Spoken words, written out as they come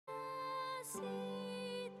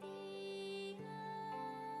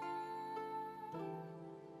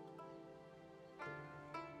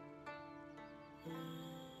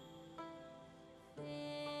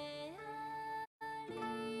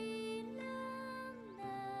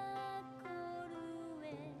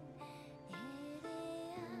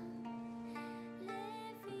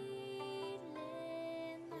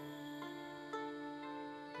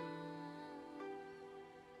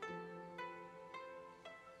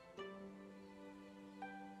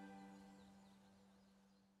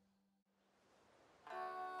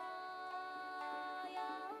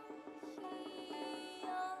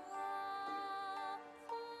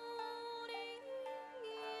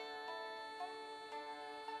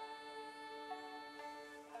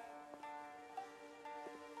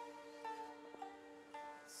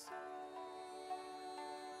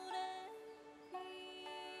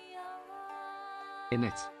In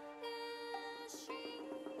it.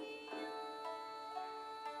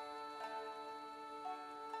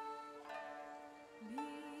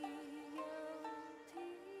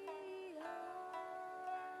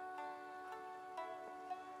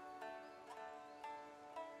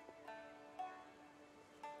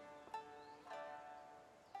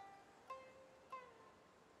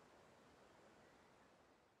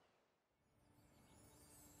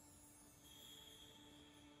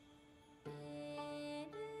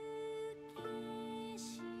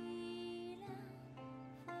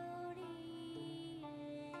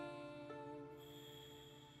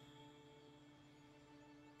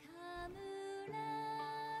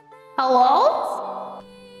 Hello?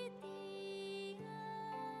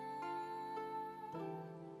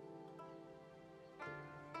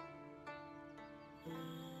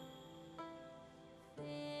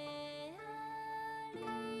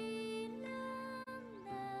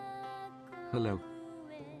 Hello.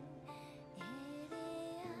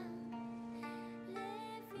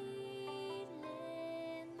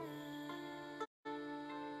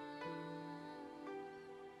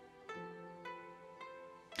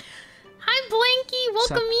 Hi, Blanky.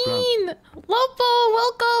 Welcome Sup, in. Lopo,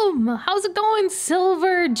 welcome. How's it going?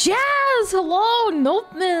 Silver, Jazz. Hello,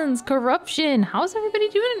 Nopemans, Corruption. How's everybody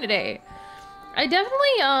doing today? I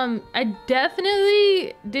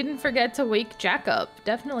definitely didn't forget to wake Jack up.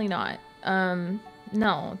 Definitely not.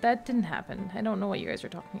 No, that didn't happen. I don't know what you guys are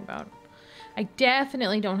talking about. I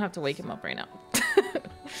definitely don't have to wake him up right now.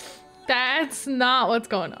 That's not what's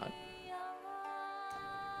going on.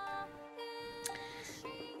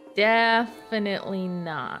 Definitely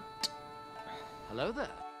not. Hello there.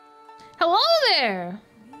 Hello there.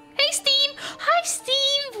 Hey, Steve. Hi,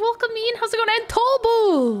 Steve. Welcome in. How's it going? And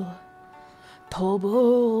Tobu.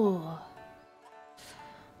 Tobu.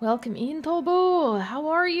 Welcome in, Tobu. How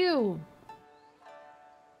are you?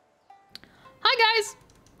 Hi, guys.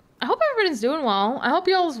 I hope everybody's doing well. I hope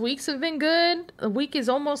y'all's weeks have been good. The week is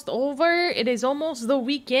almost over. It is almost the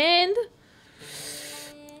weekend.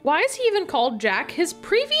 Why is he even called Jack? His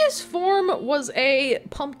previous form was a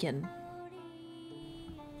pumpkin.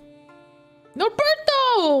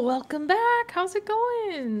 Norberto! Welcome back. How's it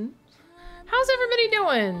going? How's everybody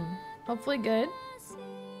doing? Hopefully good.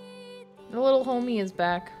 The little homie is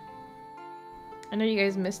back. I know you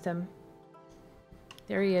guys missed him.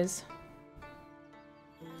 There he is.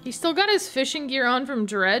 He still got his fishing gear on from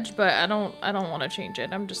Dredge, but I don't want to change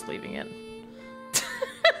it. I'm just leaving it.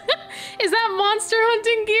 Is that monster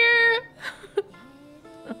hunting gear?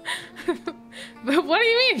 But what do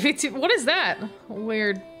you mean? What is that?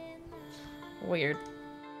 Weird. Weird.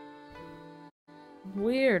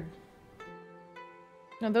 Weird.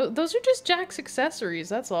 No, those are just Jack's accessories,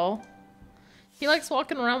 that's all. He likes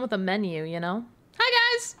walking around with a menu, you know?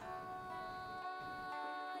 Hi, guys!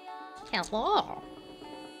 Hello.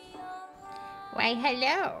 Why,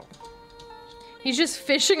 hello. He's just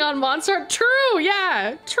fishing on Monster. True,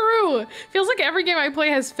 yeah, true. Feels like every game I play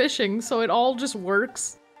has fishing, so it all just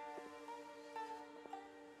works.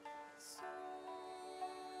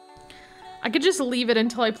 I could just leave it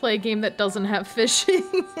until I play a game that doesn't have fishing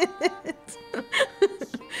in it.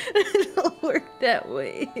 It'll work that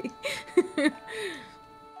way.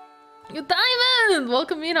 Diamond!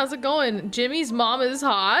 Welcome in, how's it going? Jimmy's mom is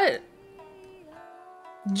hot.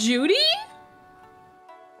 Judy?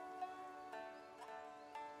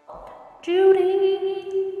 Judy,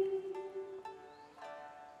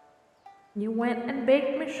 you went and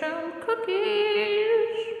baked me some cookies.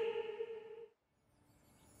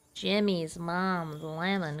 Jimmy's mom's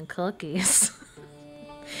lemon cookies.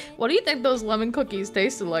 What do you think those lemon cookies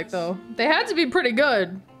tasted like, though? They had to be pretty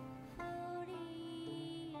good.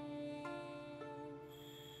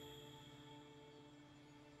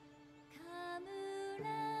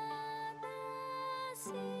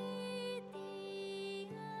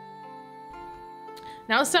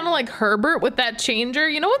 Now it sounded like Herbert with that changer.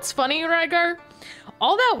 You know what's funny, Rygar?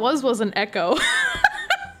 All that was an echo.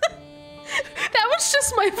 That was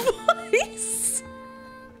just my voice.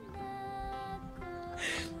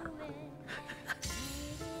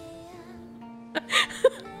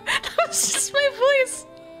 That was just my voice.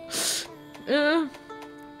 Yeah,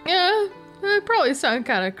 it probably sound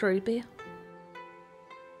kind of creepy.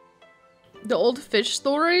 The old fish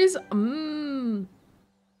stories?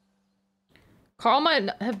 Carl might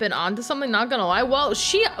have been onto something, not gonna lie. Well,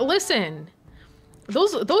 listen.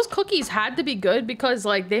 Those cookies had to be good because,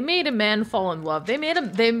 like, they made a man fall in love. They made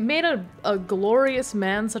a glorious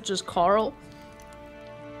man such as Carl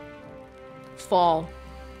fall.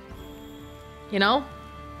 You know?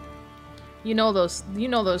 You know those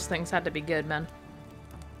things had to be good, man.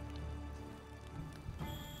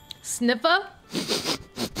 Sniffer?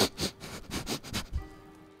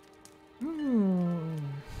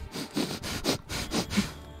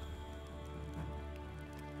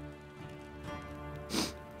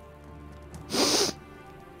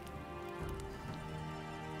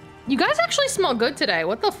 You guys actually smell good today.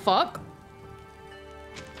 What the fuck?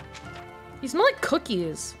 You smell like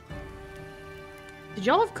cookies. Did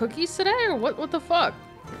y'all have cookies today or what the fuck?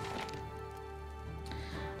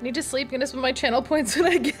 I need to sleep. Gonna spend my channel points when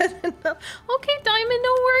I get enough. Okay, Diamond,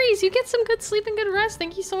 no worries. You get some good sleep and good rest.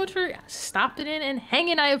 Thank you so much for stopping in and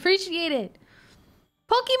hanging. I appreciate it.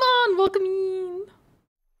 Pokemon, welcome in.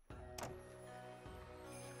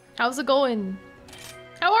 How's it going?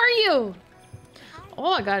 How are you?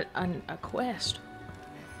 Oh, I got a quest.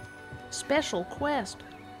 Special quest.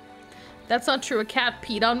 That's not true. A cat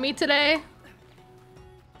peed on me today.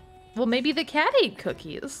 Well, maybe the cat ate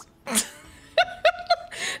cookies. maybe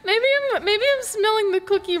I'm smelling the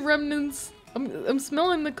cookie remnants. I'm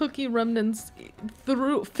smelling the cookie remnants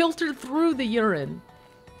filtered through the urine.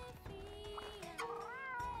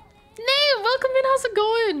 Nate, welcome in. How's it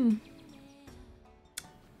going?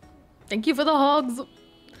 Thank you for the hugs.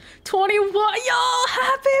 21, yo,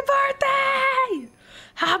 happy birthday!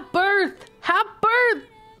 Happy birth!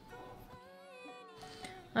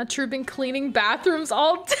 Not true, been cleaning bathrooms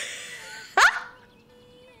all day.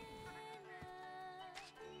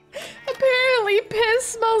 Apparently piss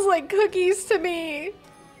smells like cookies to me.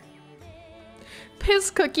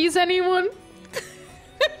 Piss cookies, anyone?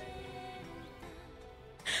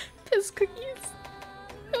 Piss cookies?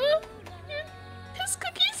 Piss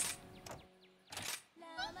cookies?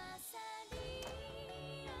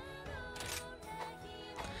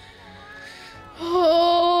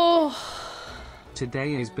 Oh.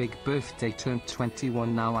 Today is big birthday, turned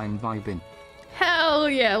 21, now I'm vibing. Hell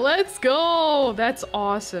yeah, let's go. That's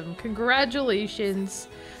awesome. Congratulations.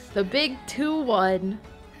 The big 2-1.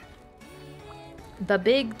 The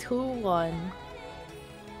big 2-1.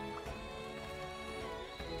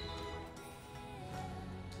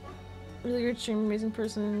 Really rich and amazing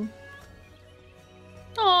person.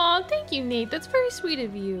 Aw, thank you, Nate. That's very sweet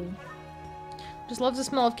of you. Just loves the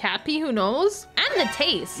smell of cat pee, who knows? And the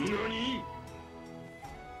taste.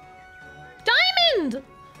 Diamond!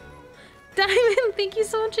 Diamond, thank you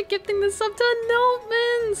so much for gifting the sub to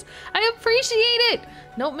Notemans. I appreciate it.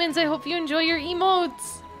 Notemans, I hope you enjoy your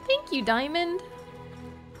emotes. Thank you, Diamond.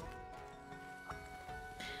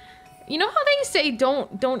 You know how they say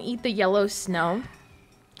don't eat the yellow snow?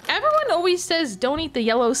 Everyone always says don't eat the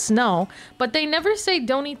yellow snow, but they never say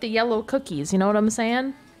don't eat the yellow cookies. You know what I'm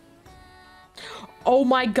saying? Oh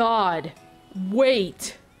my god.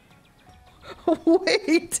 Wait.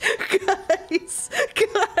 Wait. Guys.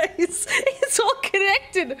 It's all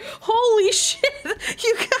connected. Holy shit.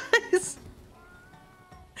 You guys.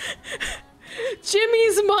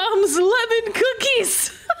 Jimmy's mom's lemon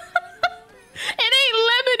cookies. It ain't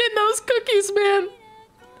lemon in those cookies, man.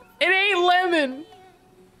 It ain't lemon.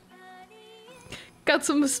 Got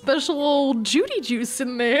some special old Judy juice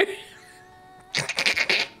in there.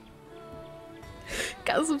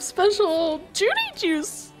 Got some special old Judy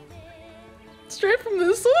juice. Straight from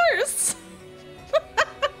the source.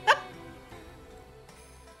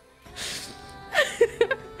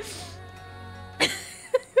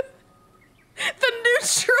 The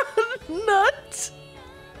neutron nut.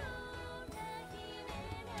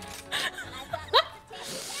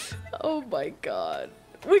 Oh my god.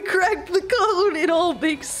 We cracked the code. It all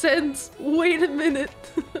makes sense. Wait a minute.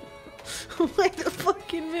 Wait a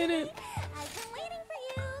fucking minute.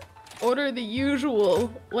 Order the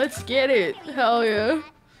usual. Let's get it. Hell yeah.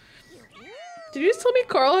 Did you just tell me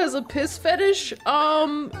Carl has a piss fetish?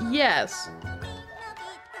 Yes.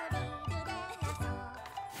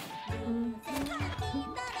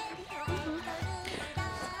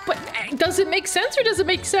 Does it make sense or does it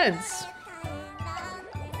make sense?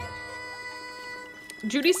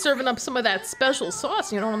 Judy's serving up some of that special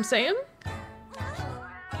sauce, you know what I'm saying?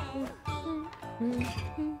 Here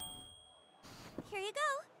you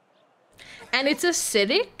go. And it's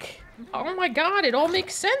acidic? Oh my god, it all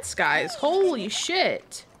makes sense, guys. Holy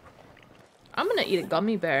shit. I'm gonna eat a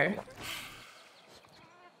gummy bear.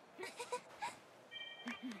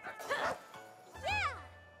 Yeah.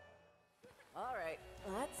 All right,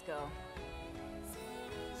 let's go.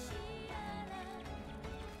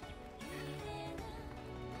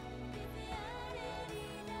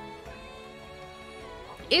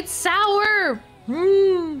 It's sour!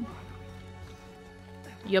 Mmm.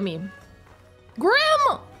 Yummy.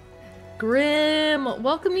 Grim! Grim,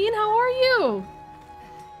 welcome in, how are you?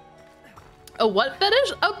 A what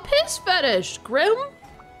fetish? A piss fetish, Grim?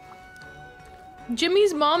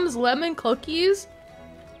 Jimmy's mom's lemon cookies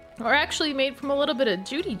are actually made from a little bit of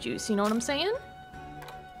Judy juice, you know what I'm saying? You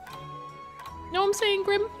know what I'm saying,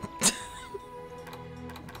 Grim? You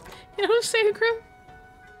know what I'm saying, Grim?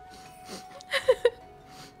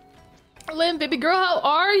 Lynn, baby girl, how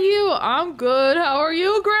are you? I'm good. How are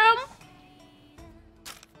you, Grim?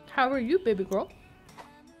 How are you, baby girl?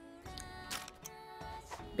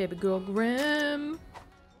 Baby girl, Grim.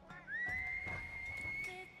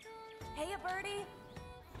 Hey, a birdie.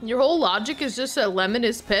 Your whole logic is just that lemon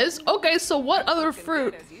is piss? Okay, so what other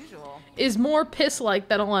fruit As usual. is more piss-like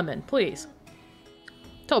than a lemon? Please.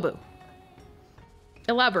 Tobu.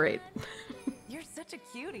 Elaborate. You're such a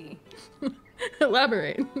cutie.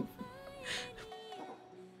 Elaborate.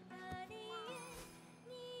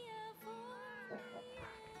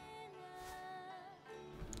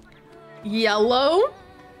 Yellow.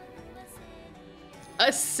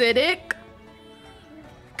 Acidic.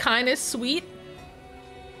 Kind of sweet.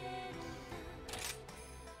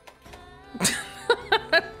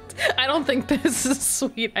 I don't think piss is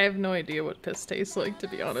sweet. I have no idea what piss tastes like, to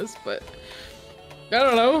be honest, but I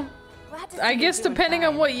don't know. Glad to see I you guess doing depending fine.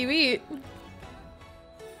 on what you eat.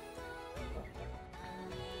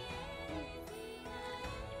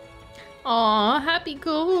 Aw, happy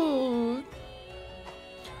goat.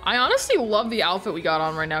 I honestly love the outfit we got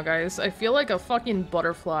on right now, guys. I feel like a fucking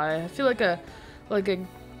butterfly. I feel like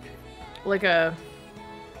a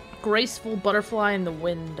graceful butterfly in the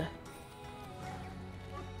wind.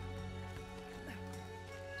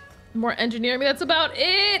 More engineering, that's about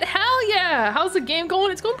it. Hell yeah! How's the game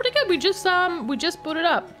going? It's going pretty good. We just booted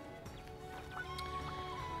up.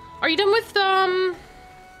 Are you done with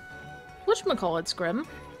whatchamacallit, Scrim?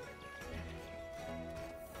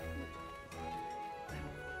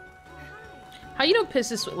 How you know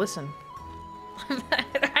piss is sweet? Listen.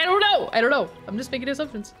 I don't know. I don't know. I'm just making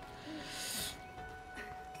assumptions.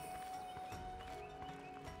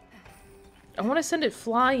 I want to send it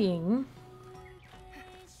flying.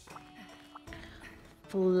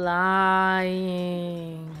 Flying.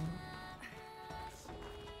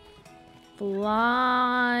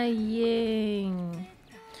 Flying.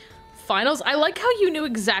 Finals? I like how you knew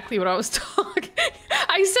exactly what I was talking.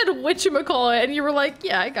 I said whatchamacallit and you were like,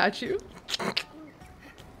 yeah, I got you.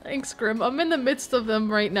 Thanks, Grim. I'm in the midst of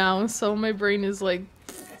them right now, so my brain is like...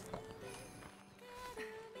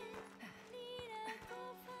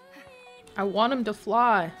 I want him to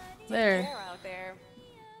fly. There. Out there.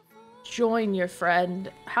 Join your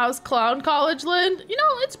friend. How's Clown College, Lynn? You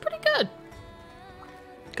know, it's pretty good.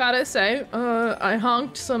 Gotta say, I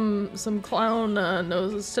honked some clown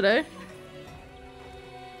noses today.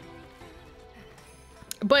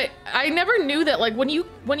 But I never knew that, like, when you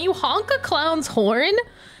honk a clown's horn,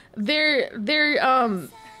 their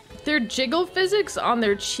jiggle physics on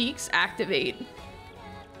their cheeks activate.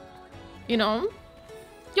 You know?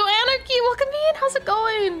 Yo, Anarchy, welcome in. How's it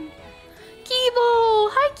going? Kibo,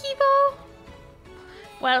 hi Kibo.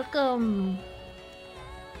 Welcome.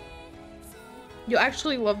 You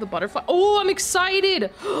actually love the butterfly. Oh, I'm excited.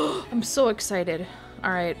 I'm so excited.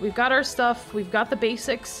 All right, we've got our stuff. We've got the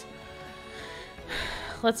basics.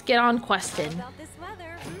 Let's get on questing. About this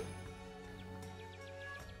weather.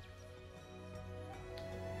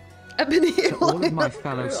 To all of my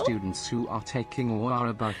fellow students who are taking or are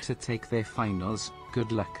about to take their finals,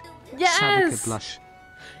 good luck. Yes. Savika Blush.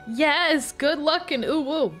 Yes, good luck and ooh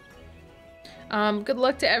woo. Good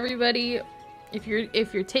luck to everybody. If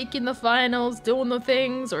you're taking the finals, doing the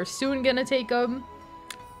things, or soon gonna take them,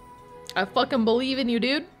 I fucking believe in you,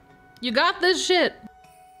 dude. You got this shit.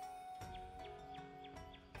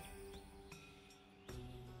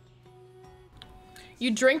 You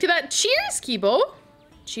drink to that. Cheers, Kibo.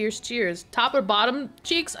 Cheers, cheers. Top or bottom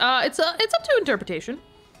cheeks? It's up to interpretation.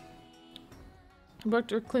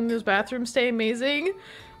 Doctor clean this bathroom, stay amazing.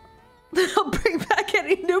 I'll bring back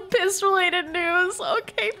any new piss-related news.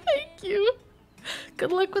 Okay, thank you.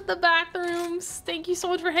 Good luck with the bathrooms. Thank you so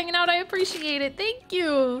much for hanging out. I appreciate it. Thank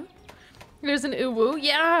you. There's an uwu.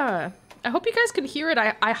 Yeah. I hope you guys can hear it.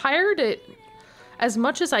 I hired it as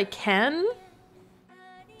much as I can.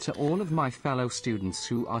 To all of my fellow students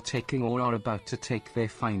who are taking or are about to take their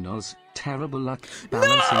finals, terrible luck.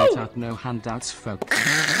 Balancing it out, no handouts,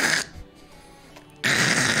 folks.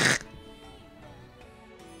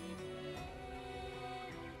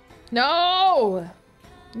 No!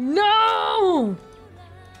 No!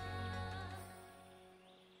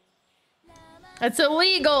 That's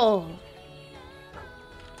illegal!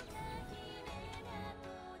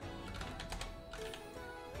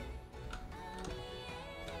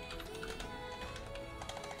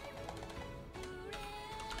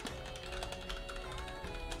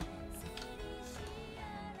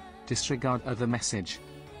 Disregard other message.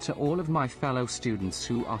 To all of my fellow students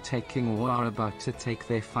who are taking or are about to take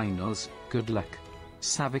their finals, good luck.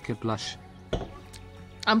 Savika blush.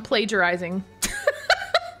 I'm plagiarizing.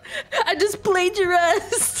 I just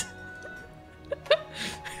plagiarized.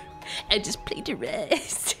 I just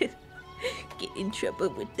plagiarized. Get in trouble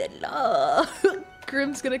with the law.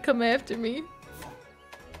 Grim's gonna come after me.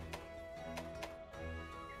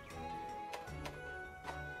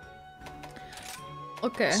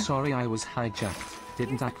 Okay. Sorry, I was hijacked.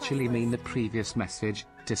 Didn't actually mean the previous message.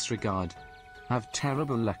 Disregard. Have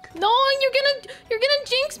terrible luck. No, you're gonna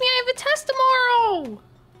jinx me. I have a test tomorrow.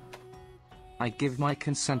 I give my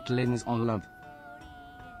consent, Linz on love.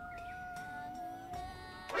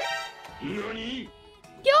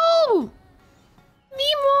 Yo!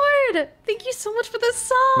 Meemord! Thank you so much for the Rip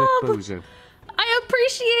sub! Bozo. I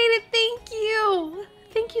appreciate it, thank you!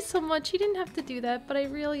 Thank you so much. You didn't have to do that, but I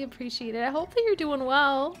really appreciate it. I hope that you're doing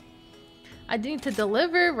well. I need to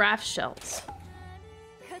deliver raft shells.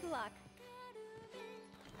 Good luck.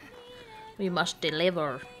 We must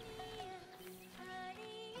deliver.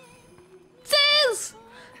 Sis!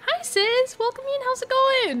 Hi, Sis! Welcome in, how's it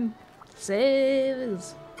going?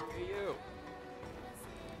 Sis. Hey, you.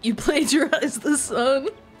 You plagiarized the sun.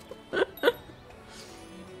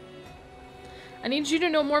 I need you to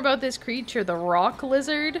know more about this creature, the rock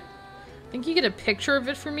lizard. I think you get a picture of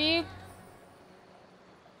it for me.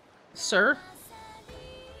 Sir?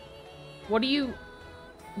 What do you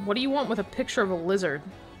want with a picture of a lizard?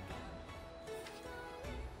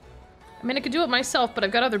 I mean, I could do it myself, but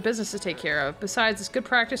I've got other business to take care of. Besides, it's good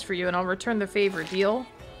practice for you, and I'll return the favor. Deal?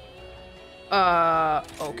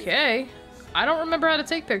 Okay. I don't remember how to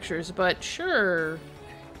take pictures, but sure.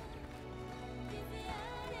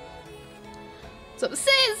 So,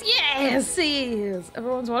 sis! Yes, sis!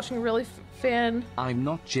 Everyone's watching really fan. I'm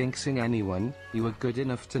not jinxing anyone. You are good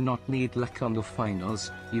enough to not need luck on the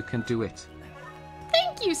finals. You can do it.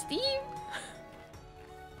 Thank you, Steve!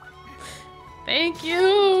 Thank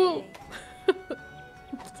you!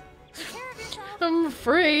 I'm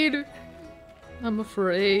afraid. I'm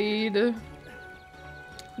afraid.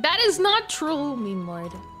 That is not true,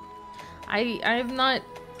 Meanwhile. I'm not...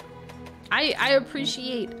 I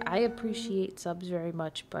appreciate subs very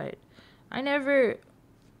much, but I never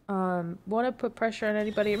want to put pressure on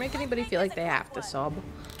anybody or make anybody feel like they have to sub.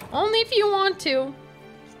 Only if you want to.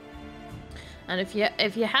 And if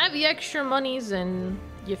you have the extra monies and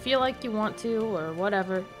you feel like you want to or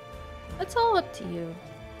whatever, that's all up to you.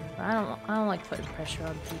 I don't like putting pressure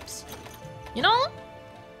on peeps. You know?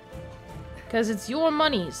 Because it's your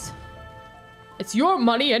monies. It's your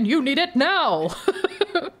money and you need it now.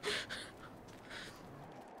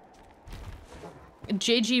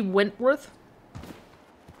 JG Wentworth.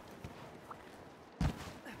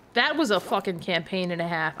 That was a fucking campaign and a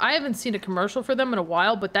half. I haven't seen a commercial for them in a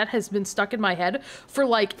while, but that has been stuck in my head for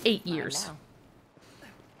like 8 years.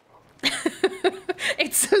 Oh, no.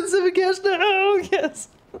 8 cents of a cash now, yes.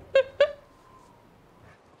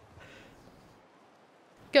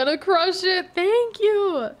 Gonna crush it. Thank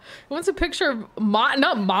you. He wants a picture of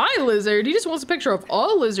not my lizard. He just wants a picture of a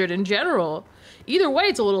lizard in general. Either way,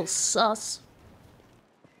 it's a little sus.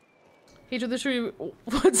 Page of the tree.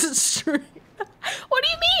 What's a stream? What do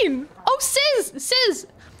you mean? Oh, Sis.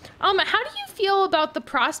 How do you feel about the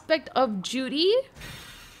prospect of Judy?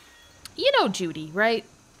 You know Judy, right?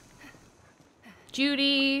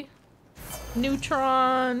 Judy,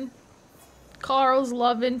 Neutron, Carl's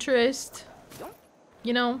love interest.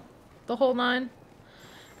 You know, the whole nine.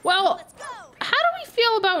 Well, how do we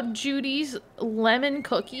feel about Judy's lemon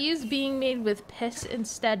cookies being made with piss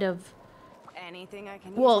instead of... Anything I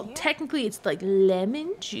can Well, use technically it's like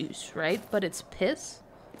lemon juice, right? But it's piss.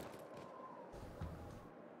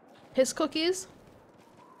 Piss cookies.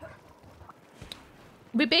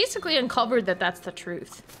 We basically uncovered that that's the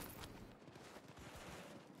truth.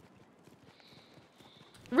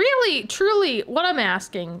 Really, truly, what I'm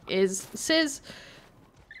asking is, Sis,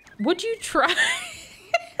 would you try...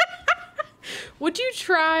 would you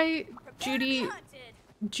try Judy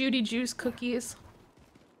Juice cookies?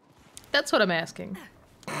 That's what I'm asking.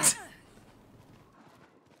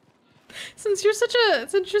 Since you're such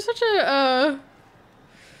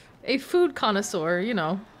a food connoisseur, you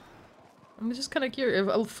know. I'm just kind of curious,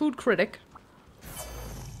 a food critic.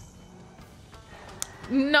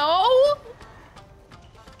 No?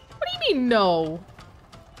 What do you mean no?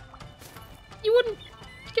 You wouldn't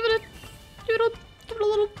give it a little you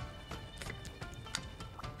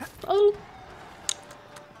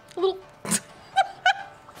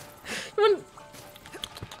wouldn't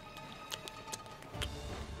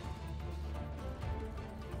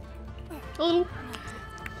a little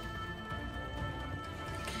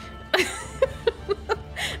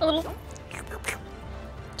a little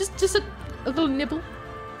just a little nibble.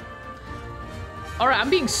 All right, I'm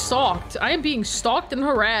being stalked. I am being stalked and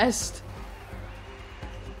harassed.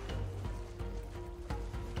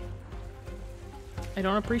 I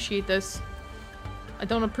don't appreciate this. I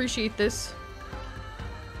don't appreciate this.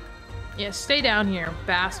 Yeah, stay down here,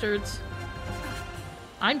 bastards.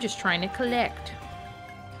 I'm just trying to collect.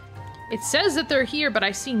 It says that they're here, but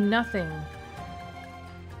I see nothing.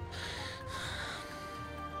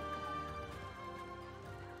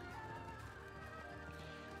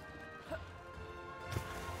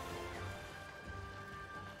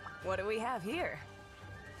 What do we have here?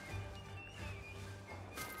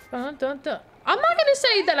 Dun, dun, dun. I'm not gonna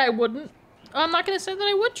say that I wouldn't. I'm not gonna say that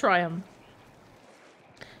I would try them.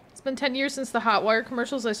 It's been 10 years since the Hotwire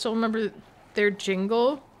commercials. I still remember their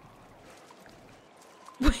jingle.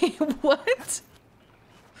 Wait, what?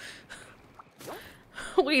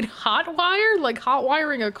 Wait, Hotwire? Like hot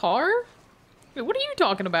wiring a car? Wait, what are you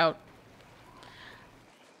talking about?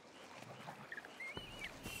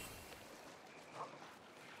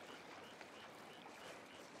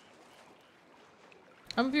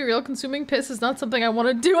 I'm gonna be real, consuming piss is not something I want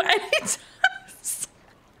to do anytime.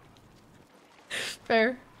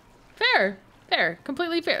 Fair. Fair. Fair.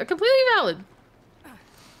 Completely fair. Completely valid.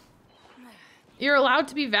 You're allowed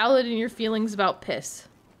to be valid in your feelings about piss.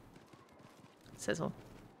 Sizzle.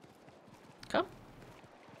 Go.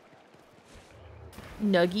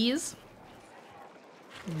 Nuggies.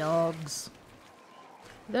 Nugs.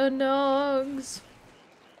 The nugs.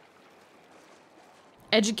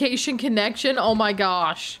 Education connection? Oh my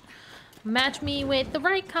gosh. Match me with the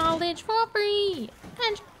right college for free.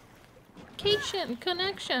 Education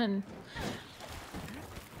connection.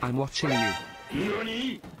 I'm watching you.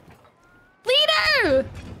 Leader!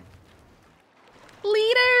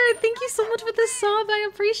 Leader! Thank you so much for the sub. I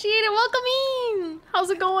appreciate it. Welcome in. How's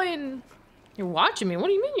it going? You're watching me? What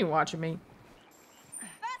do you mean you're watching me?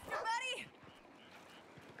 Faster, buddy!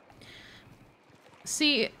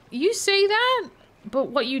 See, you say that, but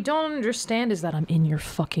what you don't understand is that I'm in your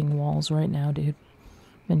fucking walls right now, dude.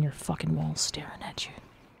 I'm in your fucking walls staring at you.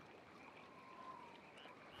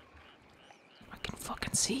 I can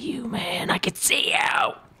fucking see you, man. I can see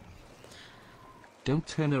you! Don't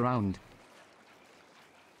turn around.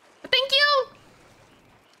 Thank you!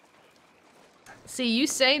 See, you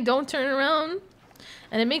say don't turn around,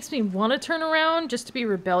 and it makes me want to turn around just to be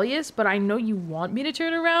rebellious, but I know you want me to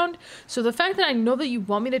turn around, so the fact that I know that you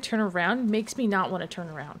want me to turn around makes me not want to turn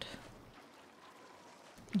around.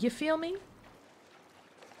 You feel me?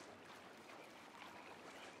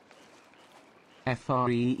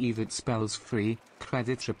 FREE that spells free,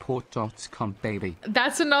 creditreport.com baby.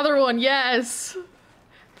 That's another one, yes!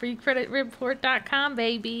 Freecreditreport.com,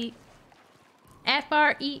 baby.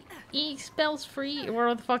 F-R-E-E spells free, or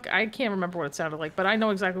what the fuck, I can't remember what it sounded like, but I know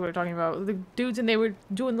exactly what we're talking about. The dudes and they were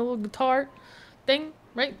doing the little guitar thing,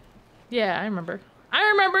 right? Yeah, I remember. I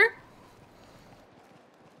remember!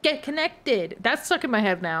 Get connected. That's stuck in my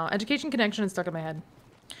head now. Education connection is stuck in my head.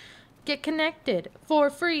 Get connected for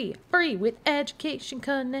free. Free with education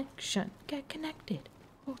connection. Get connected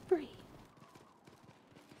for free.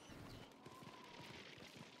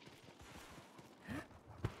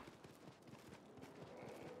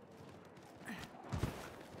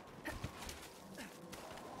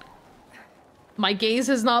 My gaze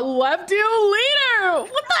has not left you, leader!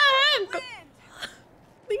 What the heck?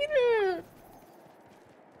 Leader!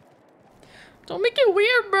 Don't make it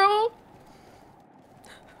weird, bro.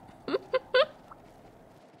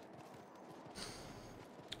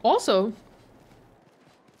 Also,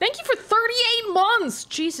 thank you for 38 months!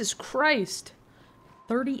 Jesus Christ.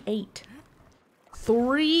 38.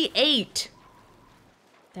 38.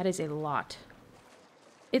 That is a lot.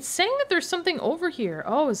 It's saying that there's something over here.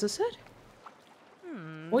 Oh, is this it?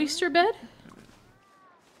 Oyster bed?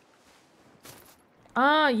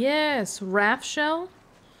 Ah, yes. Raft shell.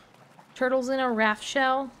 Turtles in a raft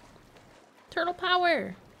shell. Turtle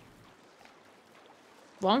power.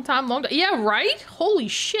 Long time, long time. Yeah, right? Holy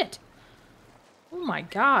shit. Oh my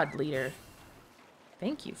god, leader.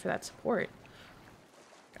 Thank you for that support.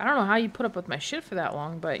 I don't know how you put up with my shit for that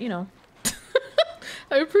long, but, you know.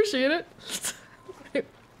 I appreciate it.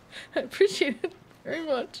 I appreciate it very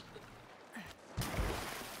much.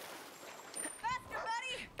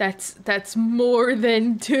 That's more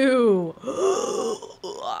than 2.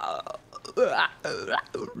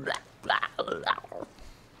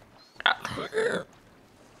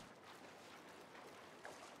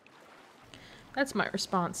 That's my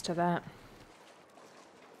response to that.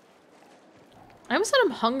 I almost said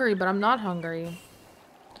I'm hungry, but I'm not hungry.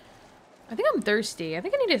 I think I'm thirsty. I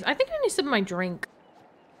think I need to sip my drink.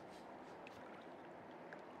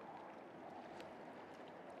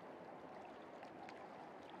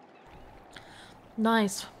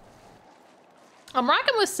 Nice. I'm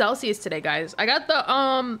rocking with Celsius today, guys. I got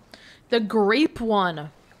the grape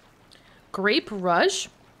one. Grape Rush.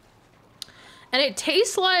 And it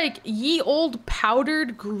tastes like ye old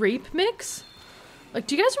powdered grape mix. Like,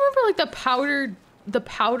 do you guys remember like the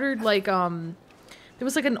powdered like there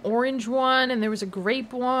was like an orange one and there was a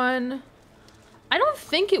grape one. I don't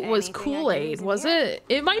think it was Kool-Aid, was it?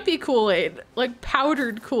 It might be Kool-Aid, like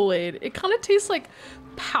powdered Kool-Aid. It kind of tastes like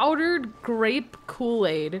powdered grape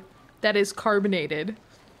Kool-Aid that is carbonated.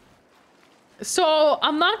 So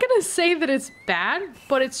I'm not gonna say that it's bad,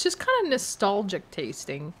 but it's just kind of nostalgic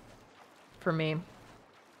tasting for me.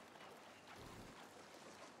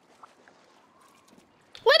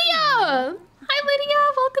 Lydia! Hi Lydia,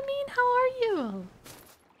 welcome in, how are you?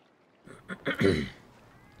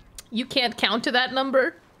 You can't count to that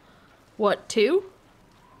number? What, 2?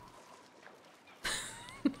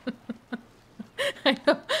 I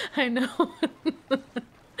know.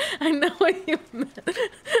 I know what you meant.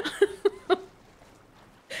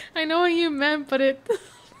 I know what you meant, but it...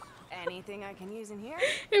 Anything I can use in here?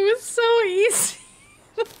 It was so easy.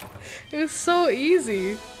 It was so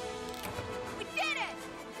easy. We did it!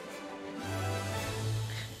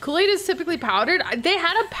 Kool-Aid is typically powdered. They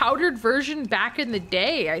had a powdered version back in the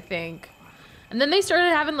day, I think. And then they started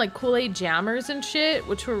having like Kool-Aid jammers and shit,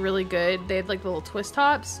 which were really good. They had like little twist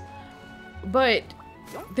tops. But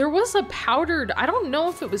there was a powdered, I don't know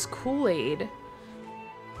if it was Kool-Aid.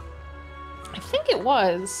 I think it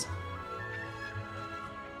was.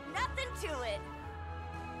 Nothing to it.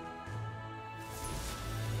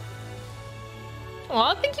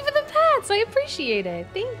 Aw, thank you for the pats. I appreciate it.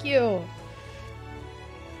 Thank you.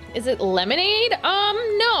 Is it lemonade?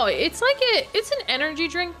 No, it's like it's an energy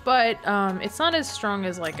drink, but it's not as strong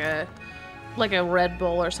as like a Red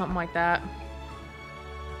Bull or something like that.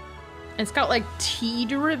 It's got like tea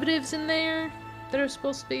derivatives in there that are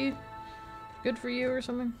supposed to be good for you or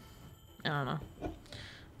something. I don't know.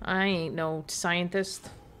 I ain't no scientist.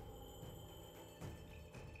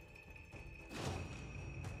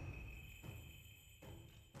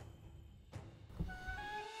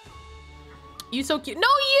 You so cute. No,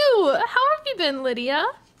 you! How have you been, Lydia?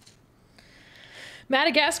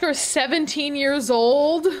 Madagascar is 17 years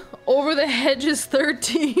old. Over the Hedge is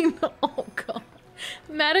 13. Oh, God.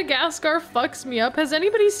 Madagascar fucks me up. Has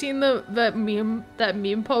anybody seen that meme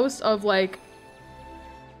post of like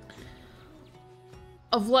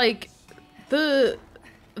the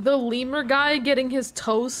lemur guy getting his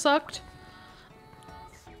toes sucked?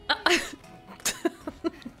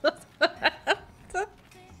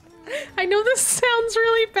 I know this sounds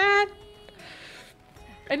really bad.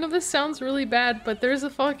 I know this sounds really bad, but there's a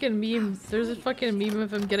fucking meme. There's a fucking meme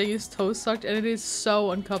of him getting his toes sucked, and it is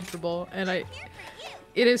so uncomfortable. And it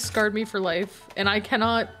has scarred me for life. And I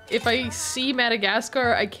cannot, if I see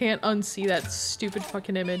Madagascar, I can't unsee that stupid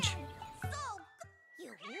fucking image.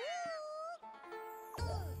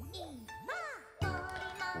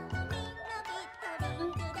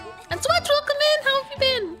 And Swatch, welcome in! How have you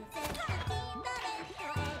been?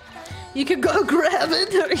 You could go grab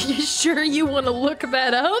it. Are you sure you want to look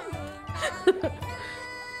that up?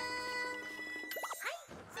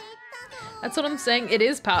 That's what I'm saying. It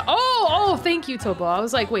is powder. Oh, thank you, Topo. I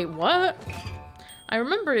was like, wait, what? I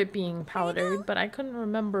remember it being powdered, but I couldn't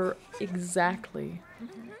remember exactly.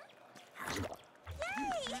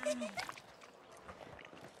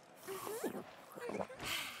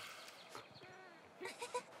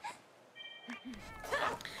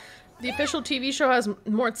 The official TV show has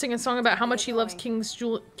Mort sing a song about how much he loves King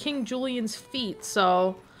Julian's feet,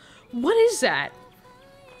 so... What is that?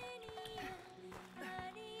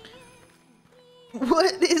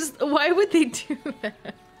 Why would they do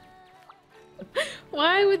that?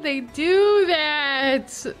 Why would they do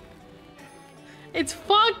that? It's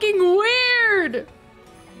fucking weird!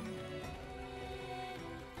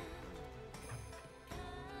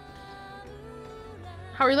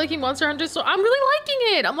 How are you liking Monster Hunter? So I'm really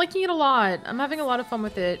liking it! I'm liking it a lot. I'm having a lot of fun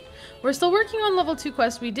with it. We're still working on level 2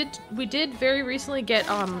 quests. We did very recently get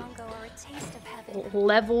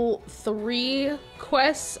level 3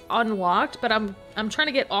 quests unlocked, but I'm trying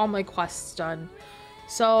to get all my quests done.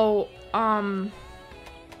 So, I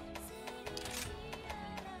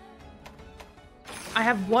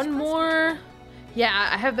have one more. Yeah,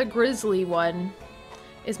 I have the Grizzly one.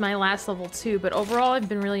 Is my last level 2, but overall I've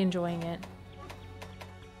been really enjoying it.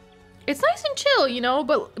 It's nice and chill, you know,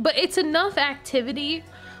 but it's enough activity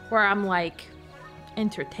where I'm like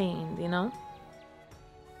entertained, you know?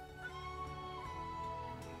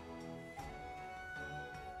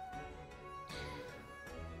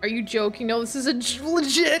 Are you joking? No, this is a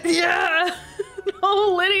legit. Yeah.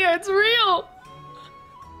 No, Lydia, it's real.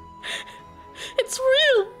 It's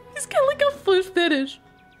real. He's got like a foot fetish.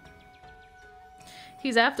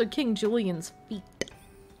 He's after King Julian's feet.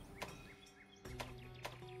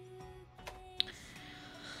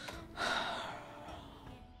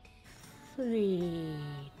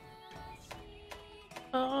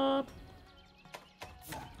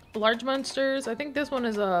 Large monsters. I think this one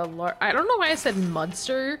is a large. I don't know why I said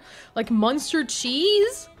Munster. Like Munster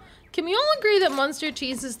cheese? Can we all agree that Munster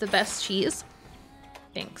cheese is the best cheese?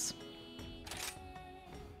 Thanks.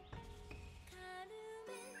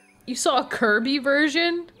 You saw a Kirby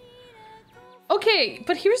version? Okay,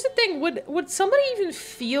 but here's the thing. Would somebody even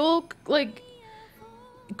feel like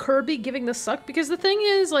Kirby giving the suck? Because the thing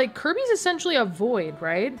is, like, Kirby's essentially a void,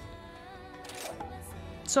 right?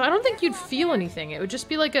 So I don't think you'd feel anything. It would just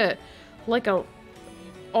be like a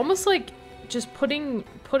almost like just putting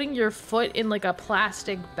your foot in like a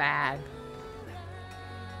plastic bag.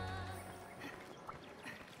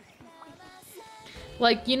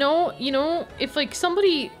 Like, you know, if like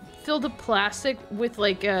somebody filled a plastic with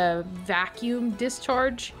like a vacuum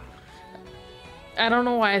discharge. I don't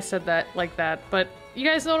know why I said that like that, but you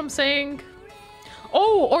guys know what I'm saying?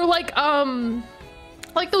 Oh, or like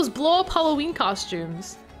those blow-up Halloween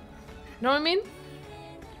costumes. You know what I mean?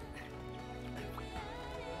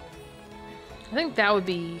 I think that would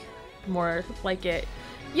be more like it.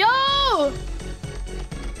 Yo!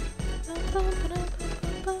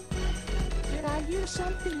 Did I hear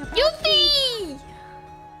something about Yuffie!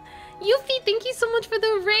 Yuffie, thank you so much for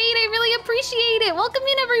the raid. I really appreciate it. Welcome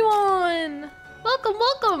in, everyone. Welcome,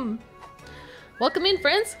 welcome. Welcome in,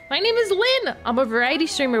 friends. My name is Lynn. I'm a variety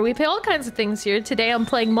streamer. We play all kinds of things here. Today I'm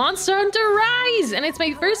playing Monster Hunter Rise, and it's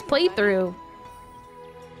my first playthrough.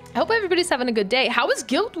 I hope everybody's having a good day. How is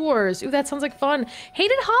Guild Wars? Ooh, that sounds like fun.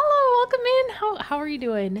 Hated Hollow, welcome in. How are you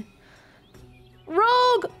doing?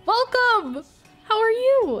 Rogue, welcome. How are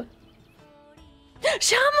you?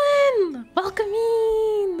 Shaman, welcome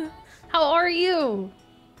in. How are you?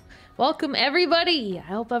 Welcome, everybody. I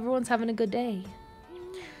hope everyone's having a good day.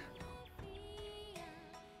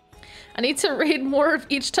 I need to raid more of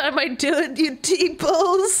each time I do it, you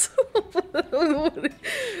T-pose.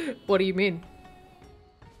 What do you mean?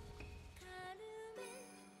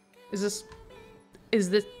 Is this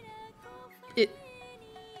it?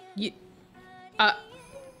 You, huh?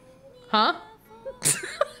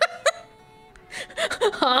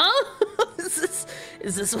 Huh?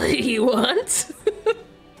 Is this what you want?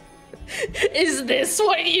 Is this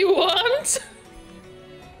what you want?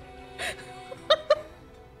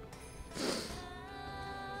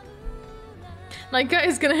 My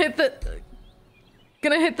guy's gonna hit the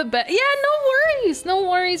bed. Yeah, no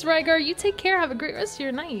worries, Rygar. You take care. Have a great rest of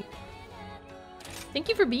your night. Thank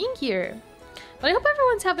you for being here. But I hope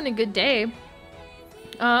everyone's having a good day.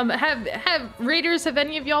 Have Raiders, have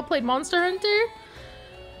any of y'all played Monster Hunter?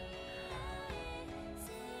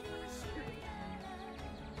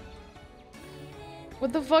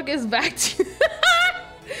 What the fuck is vacuum?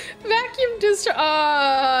 Vacuum discharge.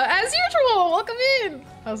 As usual, welcome in.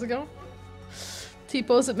 How's it going?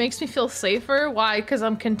 T-pose, it makes me feel safer. Why? Because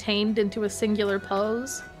I'm contained into a singular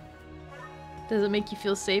pose. Does it make you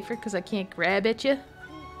feel safer because I can't grab at you?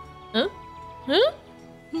 Huh? Huh?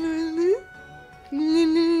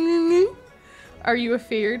 Are you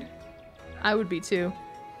afeared? I would be too.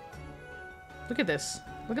 Look at this.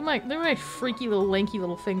 Look at my freaky little lanky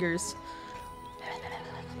little fingers.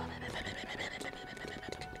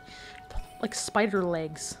 Like spider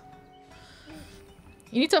legs.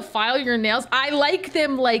 You need to file your nails. I like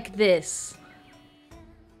them like this.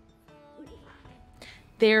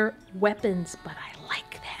 They're weapons, but I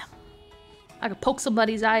like them. I could poke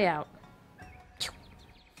somebody's eye out.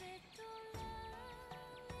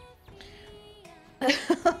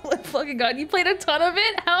 Fucking god, you played a ton of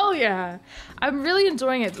it? Hell yeah. I'm really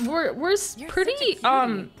enjoying it. We're pretty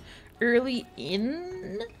early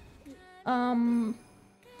in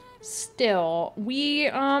still. We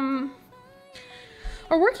are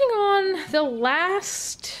working on the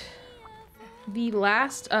last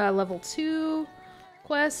level 2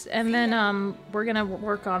 quest, and then we're gonna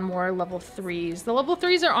work on more level 3s. The level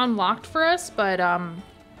 3s are unlocked for us, but I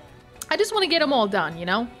just want to get them all done, you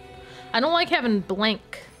know? I don't like having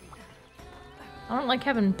blank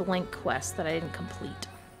quests that I didn't complete.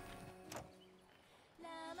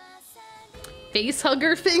 Face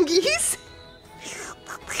hugger fingies.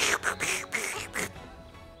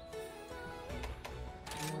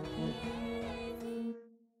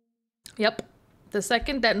 Yep. The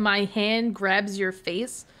second that my hand grabs your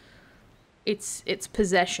face, it's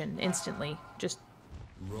possession instantly. Just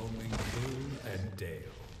roaming hill and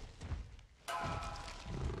dale.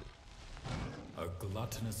 A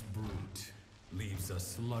gluttonous brute leaves a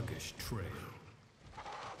sluggish trail.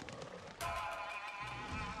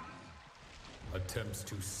 Attempts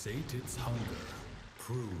to sate its hunger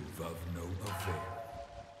prove of no avail.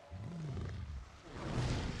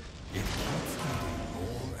 It keeps eating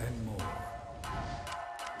more and more.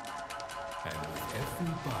 And with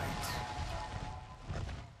every bite,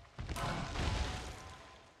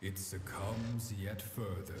 it succumbs yet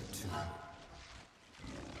further to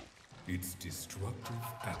its destructive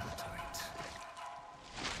appetite.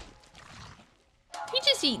 He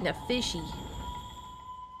just eating a fishy.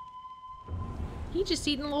 He just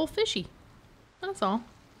eating a little fishy. That's all.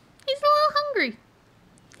 He's a little hungry.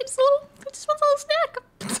 He just wants a little snack.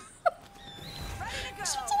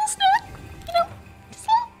 Just wants a little snack. You know, just a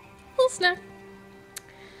little snack.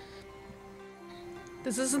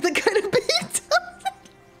 This isn't the kind of beat.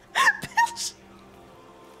 Bitch.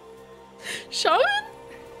 Shaman?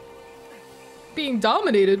 Being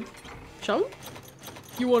dominated. Shaman?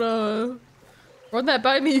 You wanna run that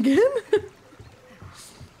by me again?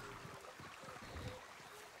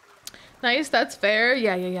 Nice, that's fair.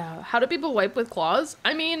 Yeah. How do people wipe with claws?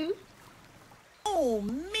 I mean... Oh,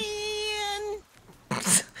 man!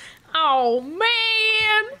 Oh,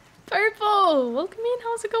 man! Purple! Welcome in.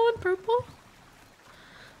 How's it going, Purple?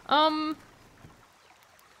 I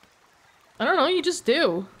don't know, you just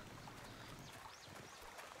do.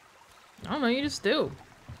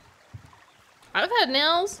 I've had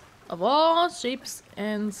nails of all shapes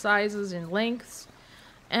and sizes and lengths.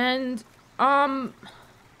 And, I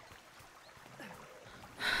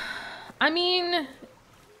mean,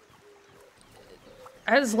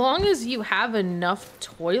 as long as you have enough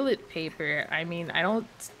toilet paper, I mean, I don't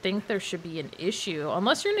think there should be an issue.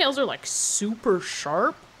 Unless your nails are, like, super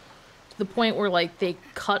sharp to the point where, like, they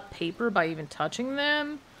cut paper by even touching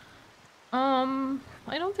them.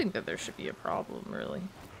 I don't think that there should be a problem, really.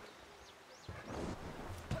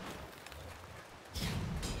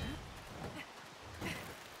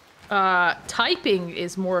 Typing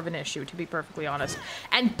is more of an issue, to be perfectly honest.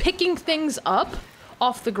 And picking things up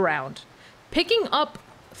off the ground. Picking up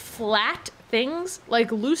flat things,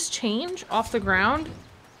 like loose change off the ground,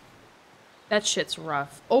 that shit's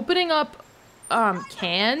rough. Opening up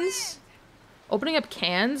cans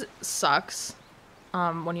sucks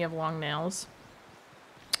when you have long nails.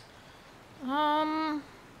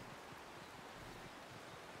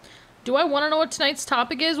 Do I want to know what tonight's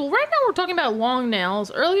topic is? Well, right now we're talking about long nails.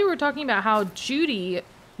 Earlier we were talking about how Judy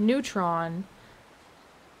Neutron's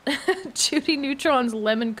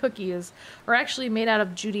lemon cookies are actually made out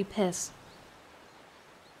of Judy piss.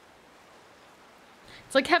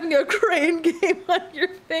 It's like having a crane game on your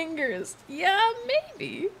fingers. Yeah,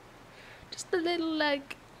 maybe. Just a little,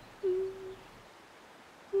 like...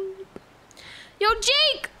 Yo,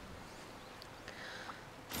 Jake!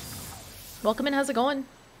 Welcome in, how's it going?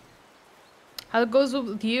 How it goes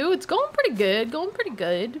with you? It's going pretty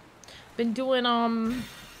good. Been doing,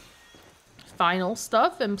 final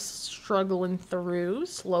stuff. I'm struggling through,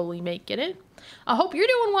 slowly making it. I hope you're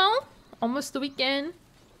doing well. Almost the weekend.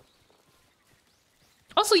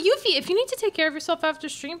 Also, Yuffie, if you need to take care of yourself after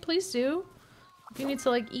stream, please do. If you need to,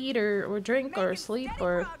 like, eat or drink or sleep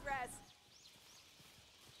or...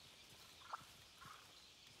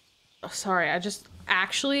 Oh, sorry, I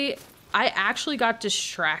actually got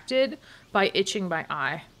distracted by itching my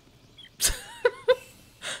eye.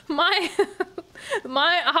 my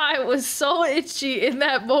eye was so itchy in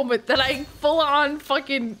that moment that I full on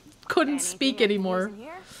fucking couldn't speak anymore.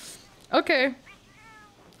 Okay.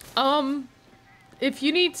 If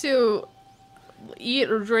you need to eat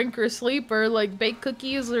or drink or sleep or like bake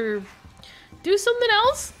cookies or do something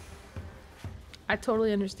else. I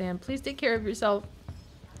totally understand. Please take care of yourself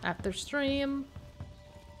after stream.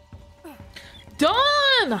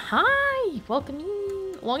 Dawn! Hi! Welcome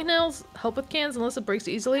in. Long nails help with cans unless it breaks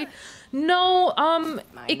easily. No,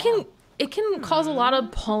 it can cause a lot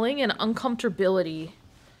of pulling and uncomfortability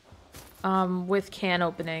with can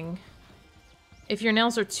opening. If your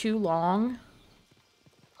nails are too long.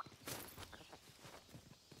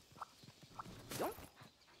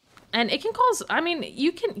 And it can cause, I mean,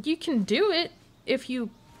 you can do it if you,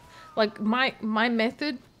 like, my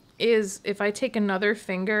method is if I take another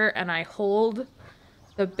finger and I hold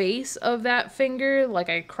the base of that finger, like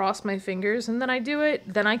I cross my fingers and then I do it,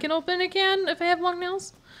 then I can open a can if I have long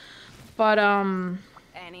nails. But,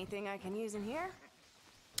 Anything I can use in here?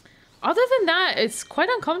 other than that, it's quite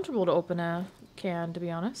uncomfortable to open a can, to be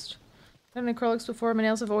honest. I've done acrylics before, my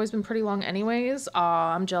nails have always been pretty long anyways.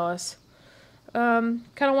 Aw, I'm jealous. Kind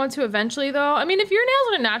of want to eventually though. I mean, if your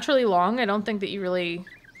nails are naturally long, I don't think that you really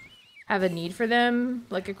have a need for them.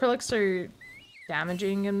 Like, acrylics are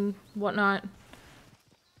damaging and whatnot.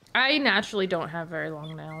 I naturally don't have very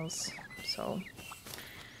long nails, so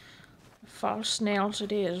false nails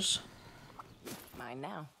it is. Mine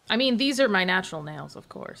now. I mean, these are my natural nails, of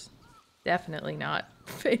course. Definitely not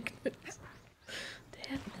fake.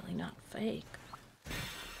 Definitely not fake.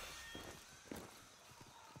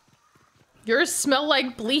 Yours smell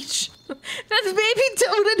like bleach. That's baby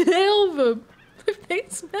Toad and Elvum. They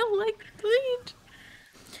smell like bleach.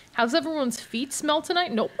 How's everyone's feet smell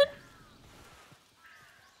tonight? Nope.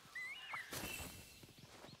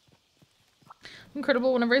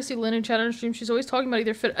 Incredible. Whenever I see Lynn in chat on stream, she's always talking about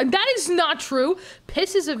either fit. And that is not true.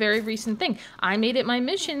 Piss is a very recent thing. I made it my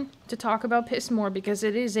mission to talk about piss more because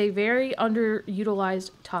it is a very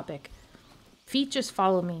underutilized topic. Feet just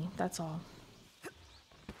follow me. That's all.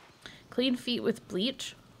 Clean feet with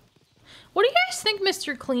bleach. What do you guys think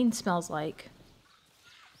Mr. Clean smells like?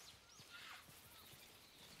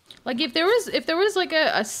 Like if there was like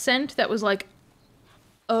a scent that was like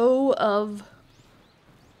of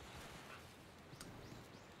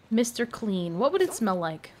Mr. Clean, what would it smell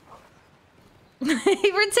like? Hey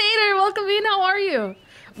Retainer, welcome in, how are you?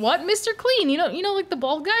 What, Mr. Clean? You know like the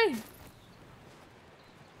bald guy?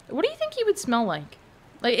 What do you think he would smell like?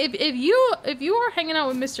 Like if you are hanging out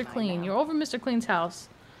with Mr. Clean, you're over Mr. Clean's house.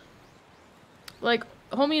 Like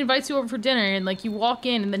homie invites you over for dinner and like you walk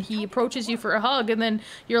in and then he approaches you for a hug and then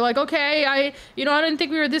you're like, okay, I didn't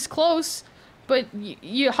think we were this close, but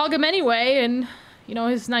you hug him anyway and you know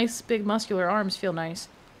his nice big muscular arms feel nice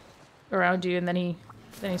around you and then he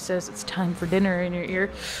says it's time for dinner in your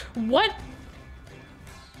ear. What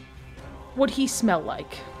would he smell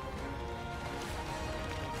like?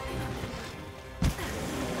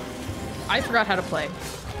 I forgot how to play.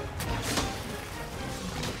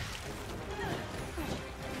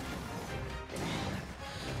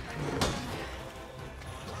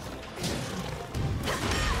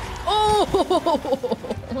 Oh!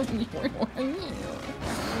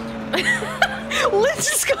 Let's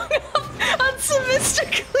just go on some Mr.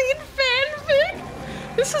 Clean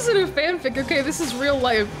fanfic. This isn't a fanfic, okay? This is real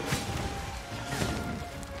life.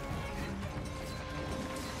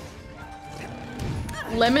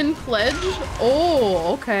 Lemon pledge?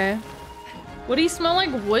 Oh, okay. Would he smell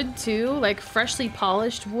like wood too? Like freshly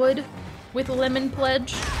polished wood with lemon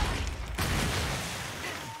pledge?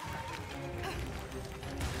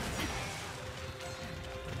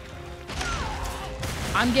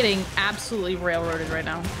 I'm getting absolutely railroaded right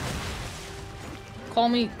now. Call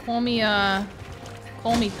me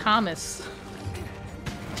Thomas.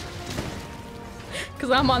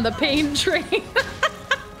 Cause I'm on the pain train.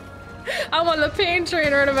 I'm on the pain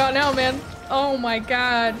train right about now, man. Oh my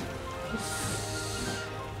god.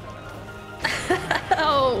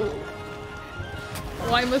 Oh.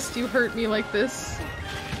 Why must you hurt me like this?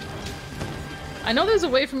 I know there's a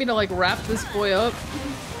way for me to like wrap this boy up.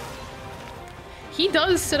 He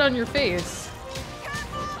does sit on your face.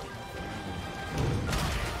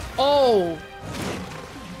 Oh.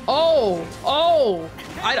 Oh. Oh.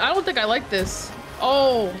 I don't think I like this.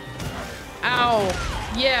 Oh. Ow.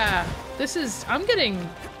 Yeah. This is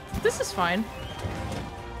fine.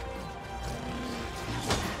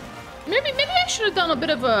 Maybe I should have done a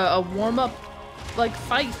bit of a warm-up, like,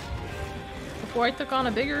 fight before I took on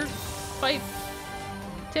a bigger fight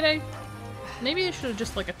today. Maybe I should have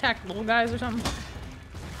just, like, attacked little guys or something.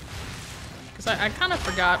 Because I kind of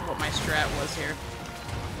forgot what my strat was here.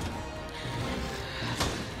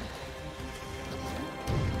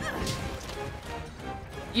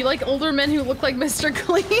 You like older men who look like Mr.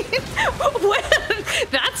 Clean?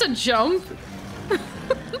 That's a jump.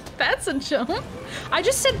 That's a jump. I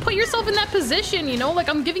just said put yourself in that position, you know? Like,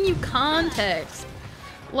 I'm giving you context.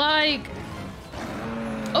 Like,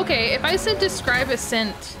 okay, if I said describe a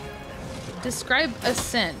scent,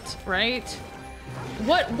 right?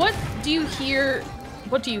 What do you hear?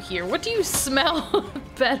 What do you hear? What do you smell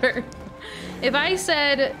better? If I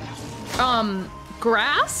said,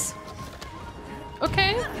 grass,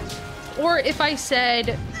 okay? Or if I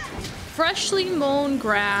said freshly mown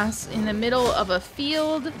grass in the middle of a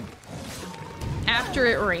field after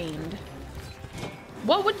it rained,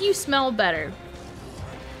 what would you smell better?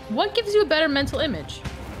 What gives you a better mental image?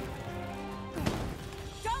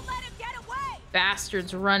 Don't let him get away!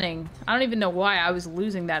 Bastards running. I don't even know why I was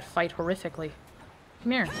losing that fight horrifically.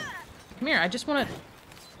 Come here. Come here, I just want to...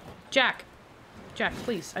 Jack. Jack,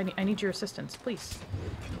 please. I need your assistance, please.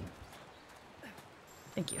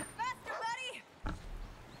 Thank you. Faster, buddy!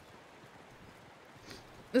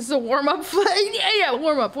 This is a warm-up fight. Yeah,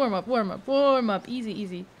 warm up. Easy,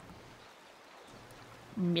 easy.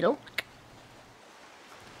 Milk?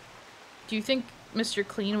 Do you think Mr.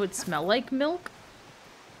 Clean would smell like milk?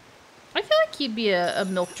 I feel like he'd be a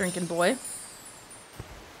milk-drinking boy.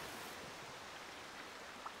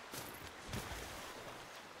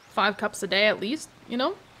 Five cups a day at least, you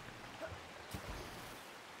know?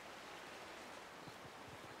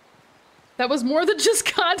 That was more than just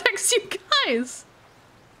context, you guys!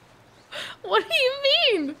 What do you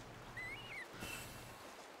mean?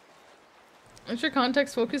 I'm sure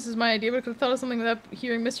context focus is my idea, but I could have thought of something without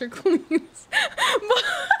hearing Mr. Clean's.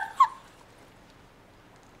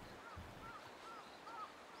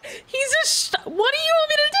 He's a what do you want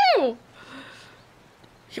me to do?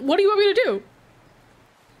 What do you want me to do?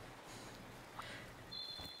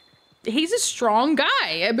 He's a strong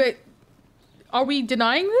guy, but are we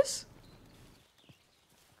denying this?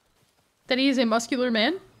 That he is a muscular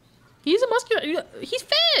man? He's a muscular, he's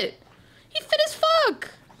fit! He's fit as fuck!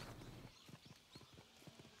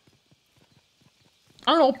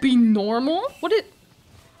 I don't know, be normal?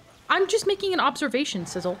 I'm just making an observation,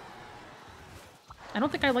 Sizzle. I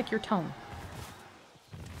don't think I like your tone.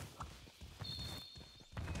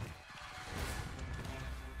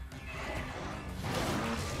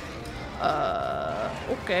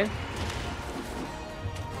 Okay.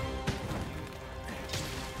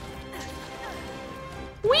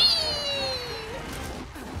 Whee!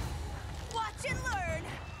 Watch and learn!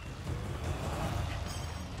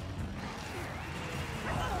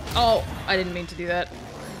 Oh, I didn't mean to do that.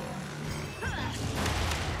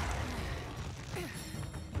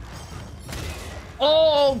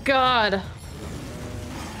 Oh, God.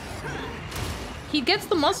 He gets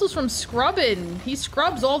the muscles from scrubbing. He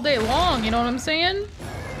scrubs all day long, you know what I'm saying?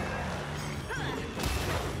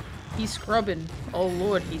 He's scrubbing. Oh,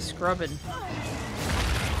 Lord, he's scrubbing.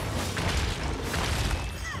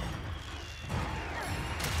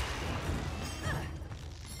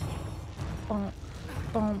 Bump,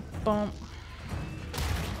 bump, bump.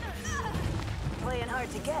 Playing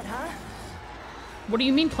hard to get, huh? What do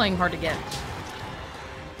you mean playing hard to get?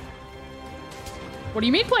 What do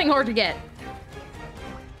you mean playing hard to get?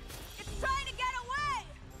 It's trying to get away!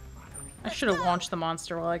 I should have launched the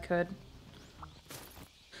monster while I could.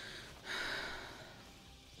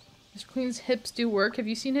 Mr. Clean's hips do work. Have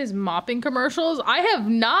you seen his mopping commercials? I have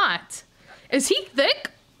not. Is he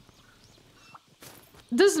thick?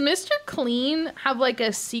 Does Mr. Clean have like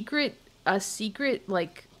a secret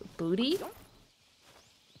like booty?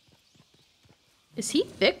 Is he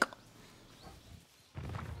thick?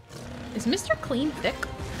 Is Mr. Clean thick?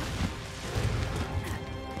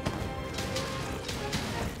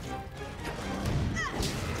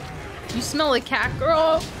 You smell like cat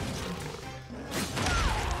girl.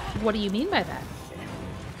 What do you mean by that?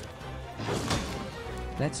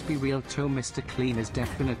 Let's be real, too, Mr. Clean is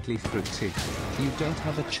definitely fruity. You don't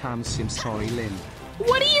have a chance, I'm sorry, Lynn.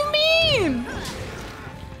 What do you mean?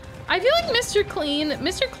 I feel like Mr.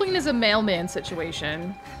 Clean is a mailman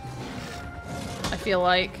situation. I feel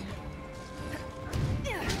like.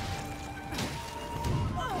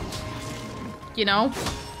 You know?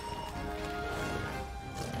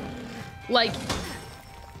 Like,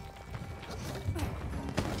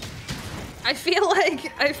 I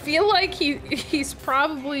feel like he's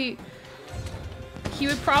probably, he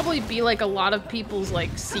would probably be like a lot of people's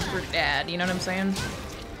like secret dad, you know what I'm saying?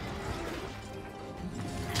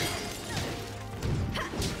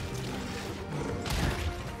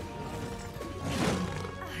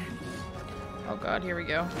 Oh God, here we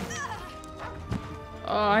go.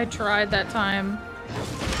 Oh, I tried that time.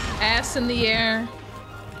 Ass in the air.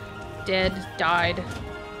 Dead, died,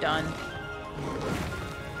 done.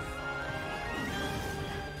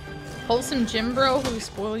 Wholesome Gym Bro who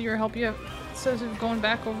spoiled your help you says he's going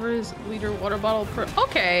back over his liter water bottle per.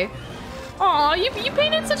 Okay. Aw, you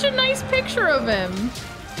painted such a nice picture of him. You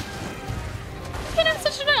painted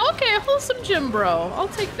such a nice. Okay, Wholesome Gym Bro. I'll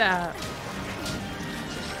take that.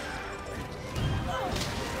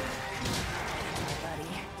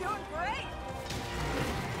 Doing great.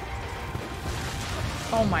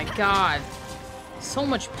 Oh my god. So